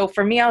 And so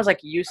for me, I was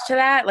like used to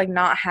that, like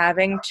not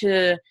having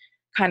to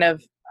kind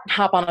of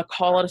hop on a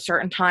call at a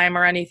certain time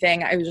or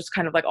anything. I was just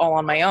kind of like all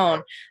on my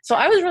own. So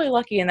I was really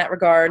lucky in that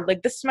regard.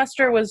 Like, this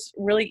semester was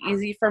really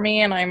easy for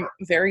me, and I'm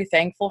very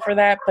thankful for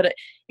that. But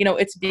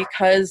it's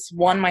because,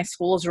 one, my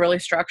school is really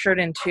structured,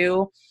 and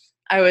two,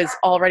 I was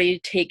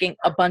already taking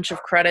a bunch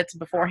of credits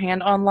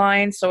beforehand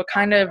online, so it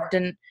kind of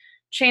didn't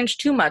change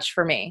too much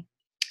for me.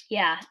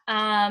 Yeah.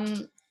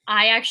 I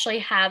actually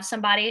have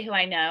somebody who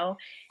I know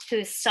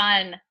whose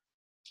son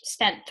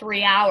spent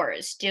 3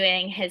 hours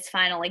doing his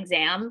final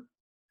exam,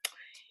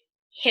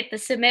 hit the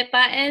submit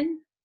button,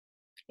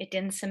 it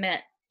didn't submit.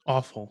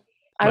 Awful.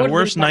 I My would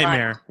worst lose my mind.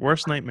 nightmare.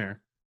 Worst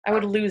nightmare. I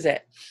would lose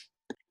it.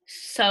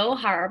 So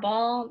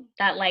horrible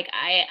that like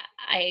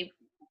I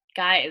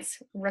guys,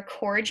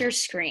 record your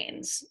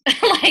screens.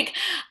 Like,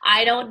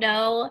 I don't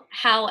know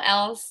how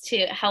else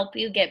to help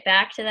you get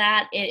back to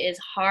that. It is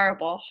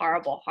horrible,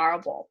 horrible,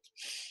 horrible.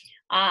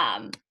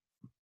 I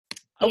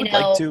would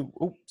like to.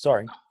 Oh,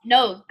 sorry.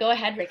 No, go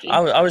ahead, Ricky.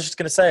 I was just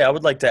gonna say, I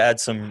would like to add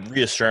some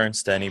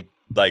reassurance to any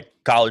like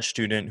college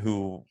student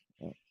who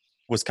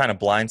was kind of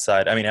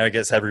blindsided. I mean, I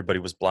guess everybody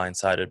was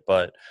blindsided,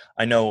 but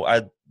I know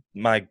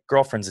my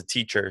girlfriend's a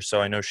teacher,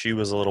 so I know she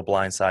was a little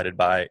blindsided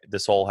by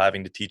this whole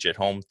having to teach at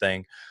home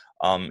thing.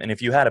 And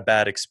if you had a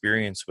bad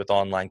experience with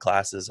online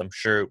classes, I'm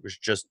sure it was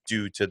just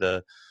due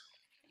to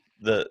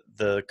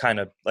the kind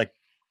of like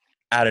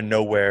out of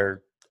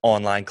nowhere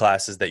online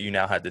classes that you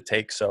now had to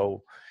take.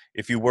 So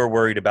if you were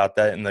worried about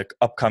that in the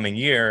upcoming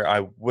year,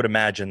 I would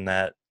imagine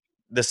that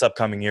this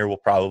upcoming year will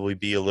probably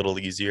be a little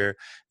easier.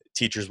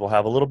 Teachers will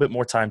have a little bit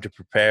more time to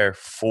prepare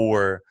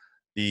for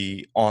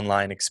the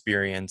online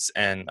experience,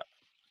 and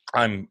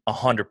I'm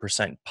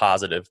 100%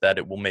 positive that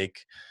it will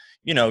make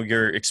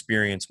your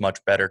experience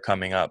much better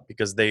coming up,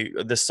 because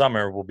this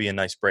summer will be a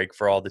nice break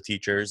for all the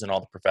teachers and all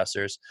the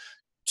professors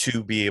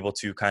to be able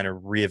to kind of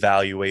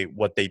reevaluate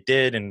what they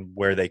did and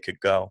where they could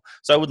go.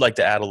 So I would like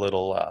to add a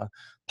little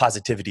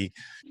positivity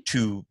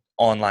to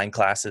online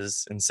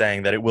classes and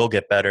saying that it will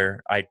get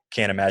better. I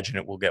can't imagine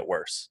it will get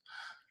worse.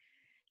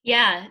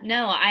 Yeah,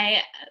 no,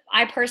 I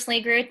personally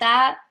agree with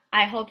that.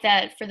 I hope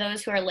that for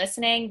those who are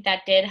listening,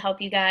 that did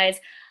help you guys.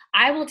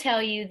 I will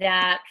tell you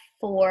that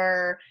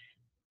for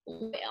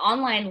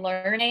online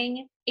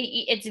learning,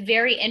 it's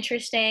very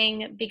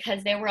interesting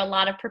because there were a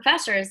lot of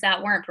professors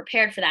that weren't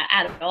prepared for that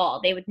at all.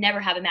 They would never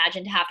have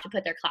imagined to have to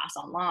put their class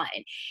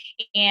online.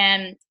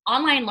 And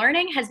online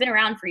learning has been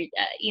around for a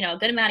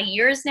good amount of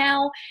years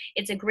now.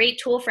 It's a great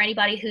tool for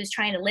anybody who's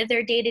trying to live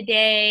their day to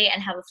day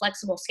and have a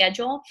flexible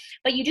schedule.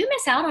 But you do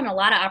miss out on a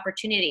lot of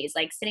opportunities,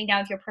 like sitting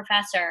down with your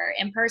professor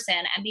in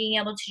person and being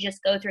able to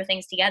just go through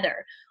things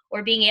together,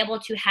 or being able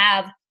to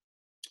have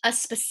a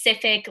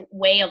specific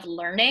way of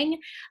learning,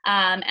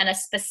 and a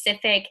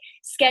specific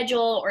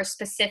schedule or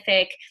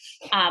specific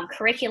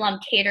curriculum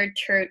catered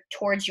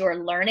towards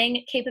your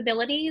learning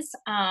capabilities.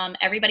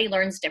 Everybody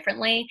learns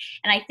differently.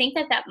 And I think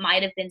that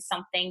might have been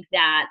something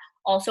that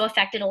also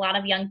affected a lot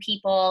of young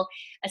people,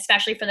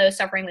 especially for those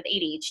suffering with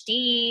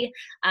ADHD,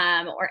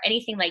 or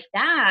anything like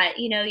that.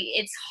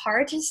 It's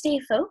hard to stay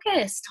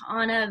focused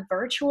on a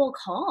virtual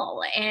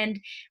call. And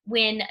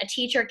when a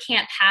teacher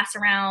can't pass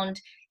around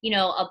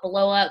a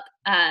blow up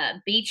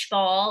beach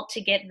ball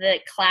to get the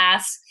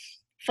class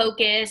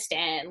focused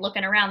and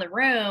looking around the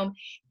room,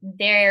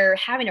 they're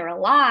having to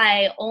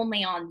rely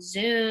only on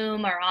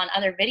Zoom or on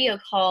other video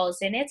calls,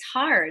 and it's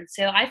hard.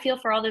 So I feel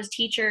for all those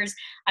teachers.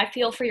 I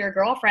feel for your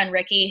girlfriend,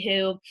 Ricky,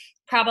 who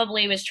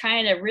probably was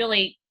trying to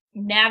really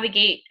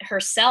navigate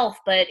herself,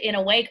 but in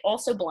a way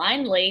also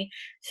blindly,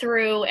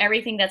 through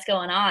everything that's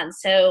going on.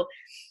 So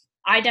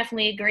I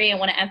definitely agree and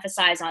want to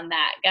emphasize on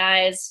that,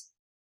 guys.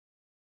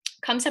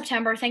 come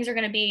September, things are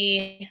going to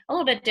be a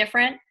little bit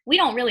different. We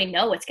don't really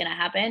know what's going to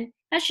happen.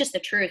 That's just the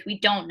truth. We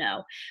don't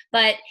know.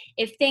 But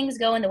if things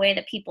go in the way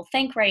that people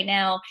think right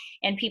now,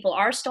 and people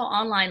are still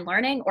online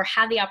learning or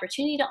have the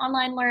opportunity to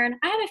online learn,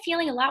 I have a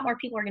feeling a lot more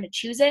people are going to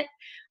choose it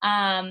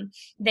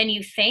than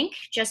you think,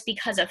 just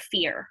because of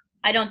fear.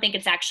 I don't think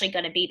it's actually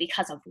going to be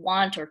because of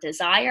want or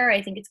desire.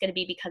 I think it's going to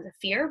be because of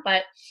fear.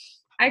 But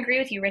I agree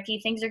with you, Ricky.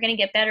 Things are going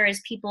to get better as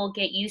people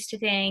get used to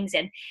things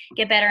and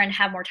get better and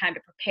have more time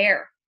to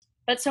prepare.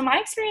 But so my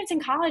experience in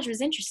college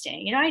was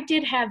interesting. You know, I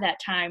did have that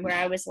time where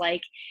I was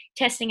like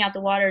testing out the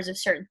waters of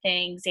certain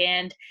things,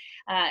 and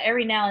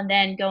every now and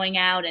then going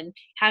out and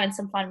having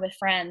some fun with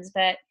friends.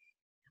 But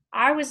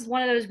I was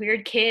one of those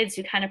weird kids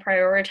who kind of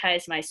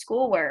prioritized my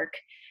schoolwork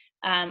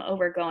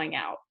over going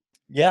out.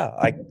 Yeah,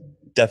 I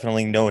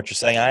definitely know what you're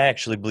saying. I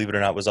actually, believe it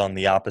or not, was on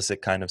the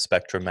opposite kind of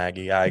spectrum,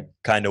 Maggie. I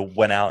kind of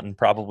went out and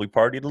probably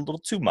partied a little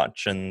too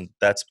much, and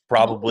that's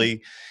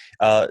probably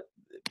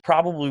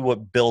probably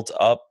what built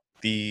up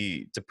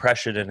the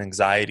depression and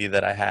anxiety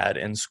that I had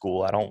in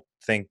school. I don't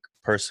think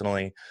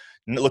personally,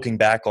 looking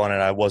back on it,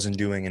 I wasn't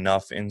doing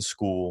enough in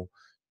school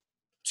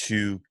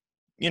to,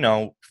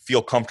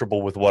 feel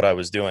comfortable with what I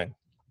was doing.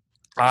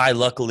 I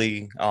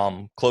luckily,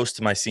 close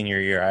to my senior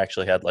year, I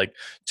actually had like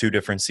 2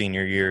 different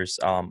senior years.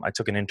 I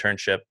took an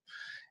internship,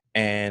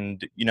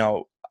 and,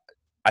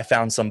 I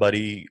found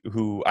somebody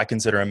who I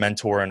consider a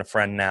mentor and a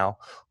friend now,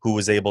 who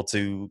was able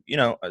to,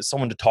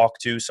 someone to talk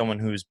to, someone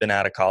who's been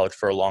out of college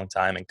for a long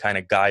time and kind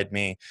of guide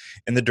me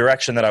in the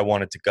direction that I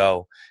wanted to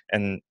go.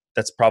 And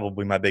that's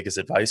probably my biggest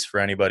advice for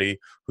anybody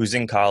who's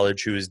in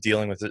college, who is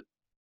dealing with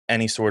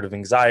any sort of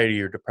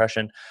anxiety or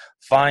depression.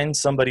 Find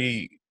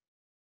somebody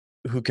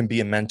who can be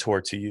a mentor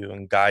to you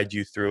and guide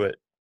you through it,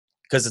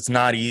 because it's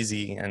not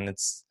easy, and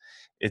it's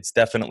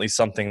definitely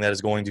something that is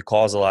going to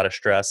cause a lot of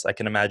stress. I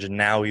can imagine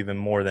now even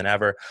more than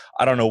ever.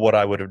 I don't know what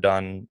I would have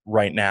done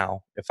right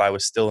now if I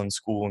was still in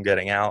school and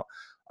getting out.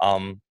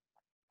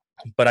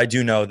 But I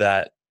do know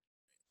that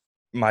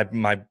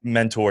my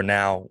mentor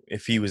now,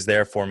 if he was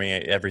there for me,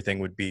 everything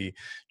would be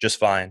just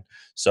fine.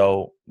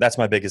 So that's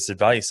my biggest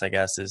advice, I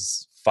guess,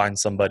 is find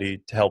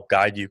somebody to help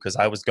guide you, because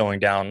I was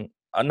going down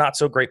a not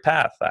so great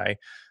path. I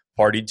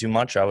partied too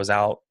much. I was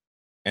out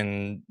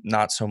and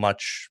not so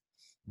much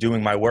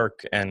doing my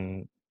work.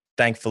 And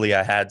thankfully,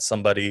 I had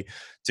somebody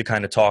to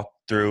kind of talk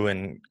through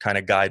and kind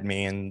of guide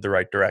me in the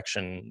right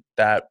direction.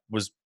 That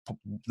was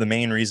the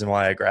main reason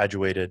why I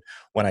graduated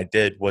when I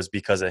did, was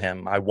because of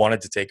him. I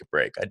wanted to take a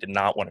break. I did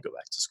not want to go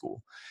back to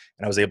school.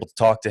 And I was able to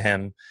talk to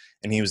him,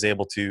 and he was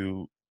able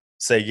to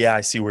say, yeah,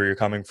 I see where you're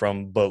coming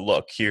from, but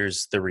look,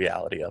 here's the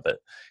reality of it.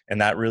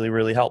 And that really,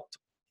 really helped.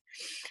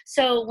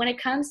 So when it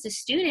comes to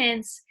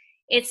students,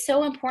 it's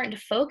so important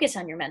to focus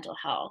on your mental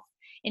health.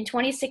 In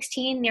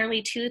 2016,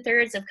 nearly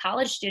 2/3 of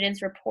college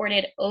students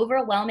reported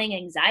overwhelming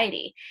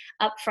anxiety,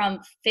 up from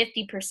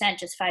 50%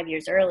 just 5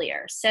 years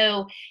earlier.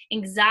 So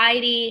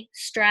anxiety,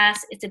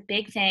 stress, it's a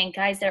big thing.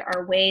 Guys, there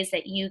are ways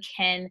that you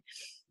can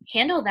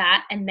handle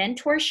that, and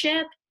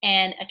mentorship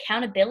and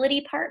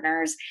accountability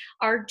partners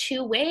are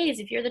 2 ways.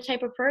 If you're the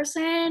type of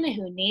person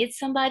who needs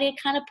somebody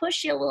to kind of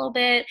push you a little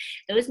bit,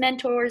 those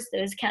mentors,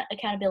 those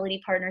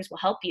accountability partners will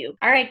help you.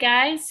 All right,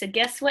 guys, so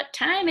guess what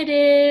time it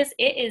is?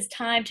 It is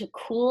time to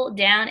cool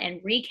down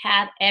and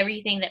recap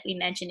everything that we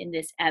mentioned in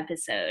this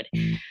episode.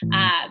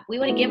 We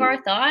want to give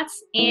our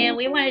thoughts, and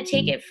we want to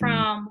take it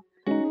from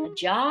a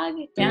jog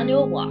down to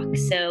a walk,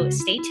 so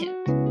stay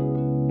tuned.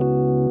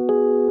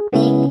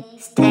 Big,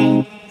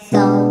 stay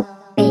so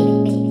big.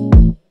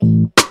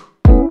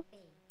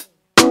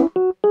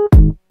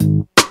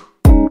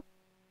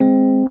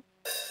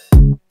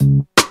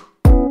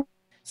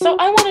 So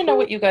I want to know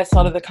what you guys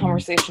thought of the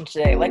conversation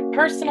today. Like,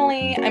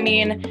 personally, I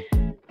mean,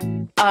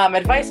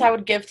 advice I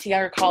would give to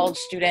younger college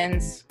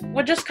students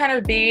would just kind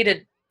of be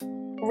to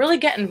really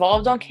get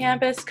involved on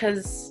campus,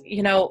 because,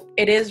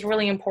 it is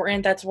really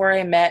important. That's where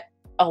I met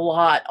a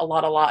lot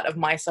of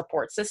my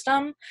support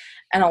system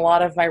and a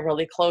lot of my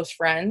really close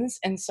friends.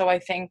 And so I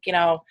think,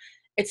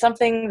 it's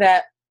something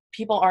that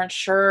people aren't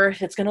sure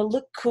if it's going to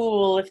look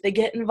cool if they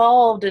get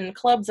involved in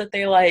clubs that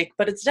they like,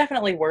 but it's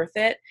definitely worth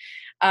it.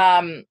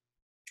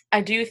 I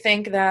do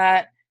think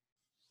that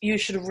you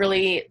should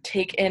really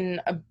take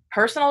in a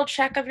personal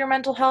check of your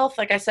mental health.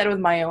 Like I said, with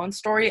my own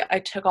story, I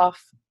took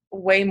off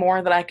way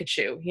more than I could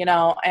chew,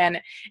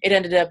 and it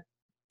ended up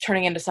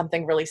turning into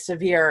something really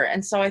severe.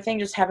 And so I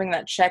think just having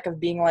that check of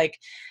being like,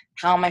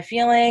 how am I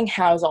feeling?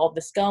 How's all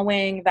this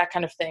going? That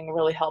kind of thing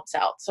really helps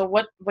out. So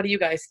what do you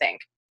guys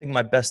think? I think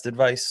my best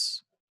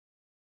advice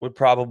would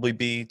probably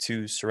be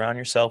to surround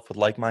yourself with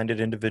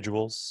like-minded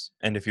individuals.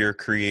 And if you're a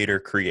creator,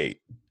 create.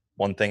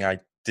 One thing I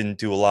didn't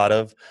do a lot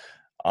of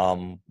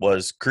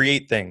was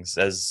create things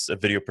as a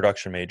video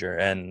production major,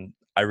 and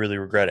I really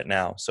regret it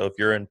now. So if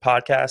you're in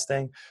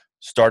podcasting,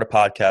 start a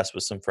podcast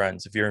with some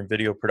friends. If you're in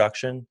video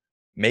production,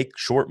 make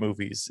short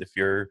movies. If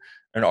you're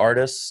an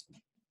artist,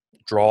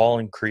 draw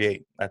and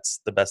create.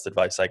 That's the best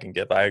advice I can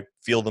give. I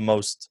feel the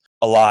most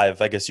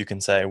alive, I guess you can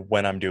say,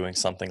 when I'm doing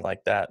something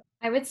like that.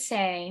 I would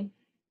say,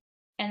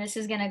 and this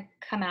is going to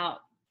come out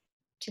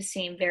to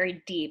seem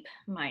very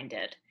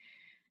deep-minded,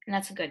 and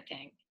that's a good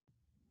thing.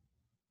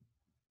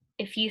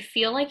 If you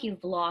feel like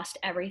you've lost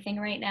everything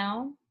right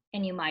now,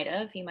 and you might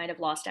have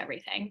lost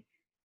everything,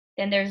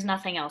 then there's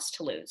nothing else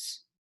to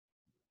lose.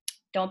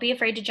 Don't be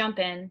afraid to jump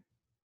in.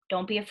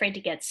 Don't be afraid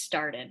to get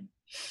started.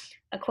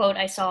 A quote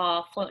I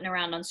saw floating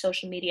around on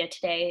social media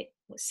today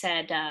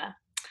said,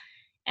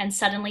 and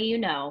suddenly you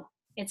know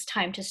it's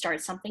time to start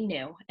something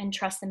new and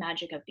trust the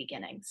magic of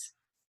beginnings.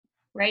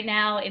 Right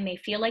now, it may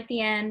feel like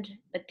the end,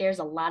 but there's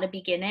a lot of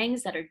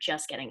beginnings that are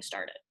just getting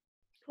started.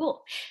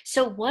 Cool.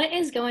 So what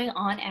is going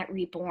on at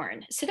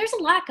Reborn? So there's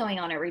a lot going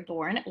on at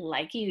Reborn,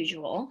 like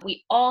usual.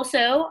 We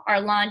also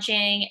are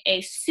launching a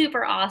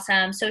super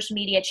awesome social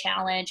media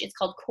challenge. It's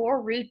called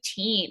Core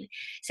Routine.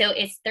 So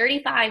it's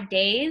 35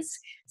 days.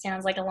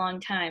 Sounds like a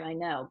long time, I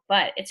know,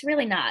 but it's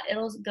really not.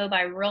 It'll go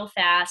by real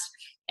fast.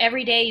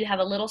 Every day you have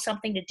a little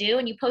something to do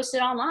and you post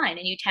it online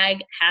and you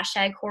tag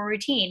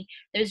 #CoreRoutine.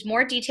 There's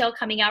more detail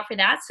coming out for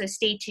that, so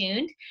stay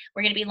tuned.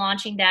 We're going to be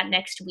launching that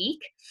next week.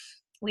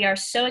 We are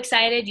so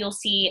excited. You'll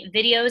see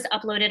videos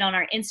uploaded on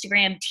our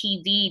Instagram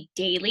TV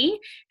daily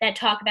that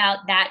talk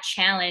about that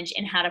challenge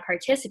and how to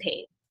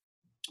participate.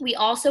 We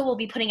also will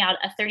be putting out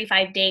a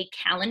 35-day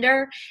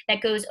calendar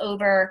that goes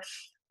over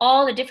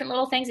all the different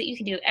little things that you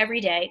can do every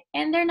day,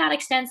 and they're not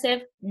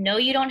extensive. No,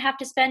 you don't have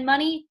to spend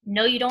money.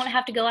 No, you don't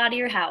have to go out of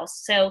your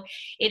house. So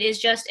it is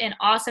just an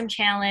awesome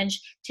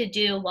challenge to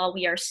do while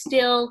we are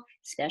still,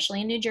 especially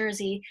in New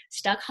Jersey,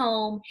 stuck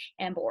home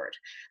and bored.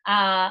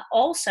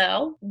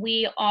 Also,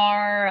 we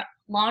are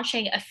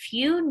launching a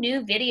few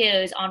new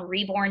videos on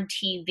Reborn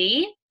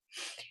TV,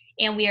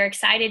 and we are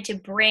excited to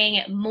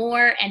bring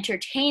more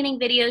entertaining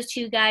videos to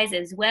you guys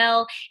as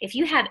well. If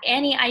you have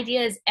any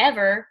ideas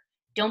ever,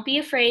 don't be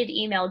afraid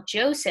to email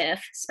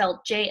Joseph, spelled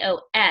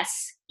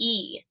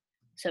Jose,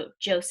 so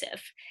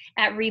Joseph,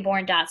 at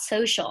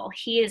reborn.social.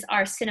 He is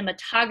our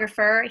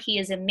cinematographer. He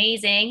is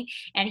amazing,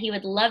 and he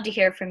would love to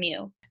hear from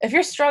you. If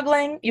you're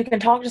struggling, you can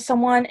talk to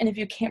someone, and if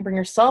you can't bring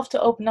yourself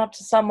to open up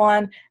to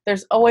someone,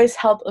 there's always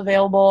help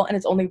available, and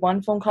it's only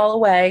one phone call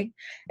away.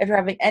 If you're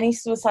having any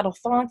suicidal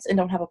thoughts and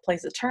don't have a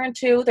place to turn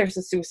to, there's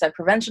a suicide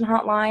prevention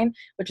hotline,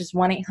 which is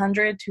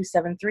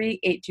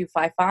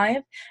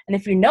 1-800-273-8255. And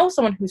if you know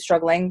someone who's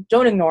struggling,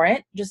 don't ignore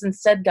it. Just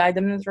instead guide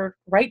them in the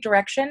right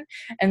direction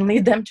and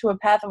lead them to a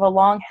path of a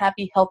long,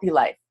 happy, healthy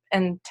life.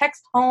 And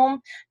text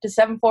HOME to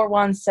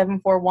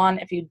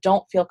 741-741 if you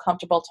don't feel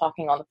comfortable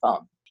talking on the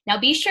phone. Now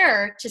be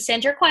sure to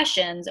send your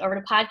questions over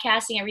to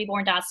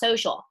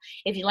podcasting@reborn.social.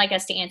 If you'd like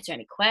us to answer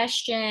any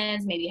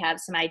questions, maybe you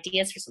have some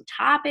ideas for some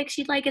topics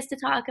you'd like us to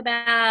talk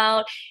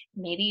about,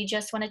 maybe you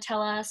just want to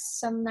tell us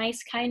some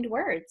nice, kind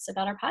words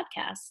about our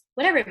podcast,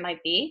 whatever it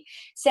might be,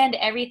 send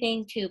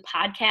everything to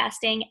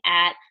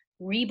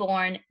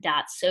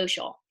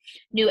podcasting@reborn.social.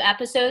 New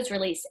episodes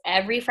release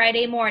every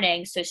Friday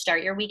morning, so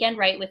start your weekend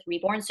right with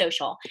Reborn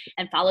Social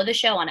and follow the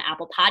show on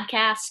Apple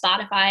Podcasts,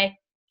 Spotify,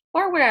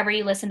 or wherever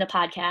you listen to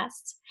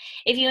podcasts.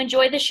 If you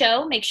enjoy the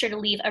show, make sure to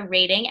leave a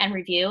rating and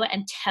review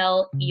and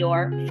tell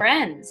your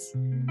friends.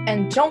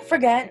 And don't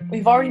forget,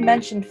 we've already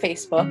mentioned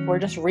Facebook. We're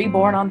just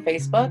Reborn on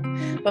Facebook.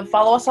 But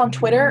follow us on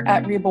Twitter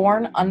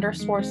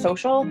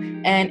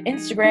 @reborn_social and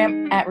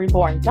Instagram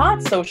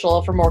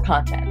 @reborn.social for more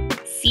content.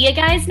 See you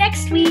guys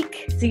next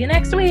week. See you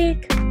next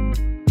week.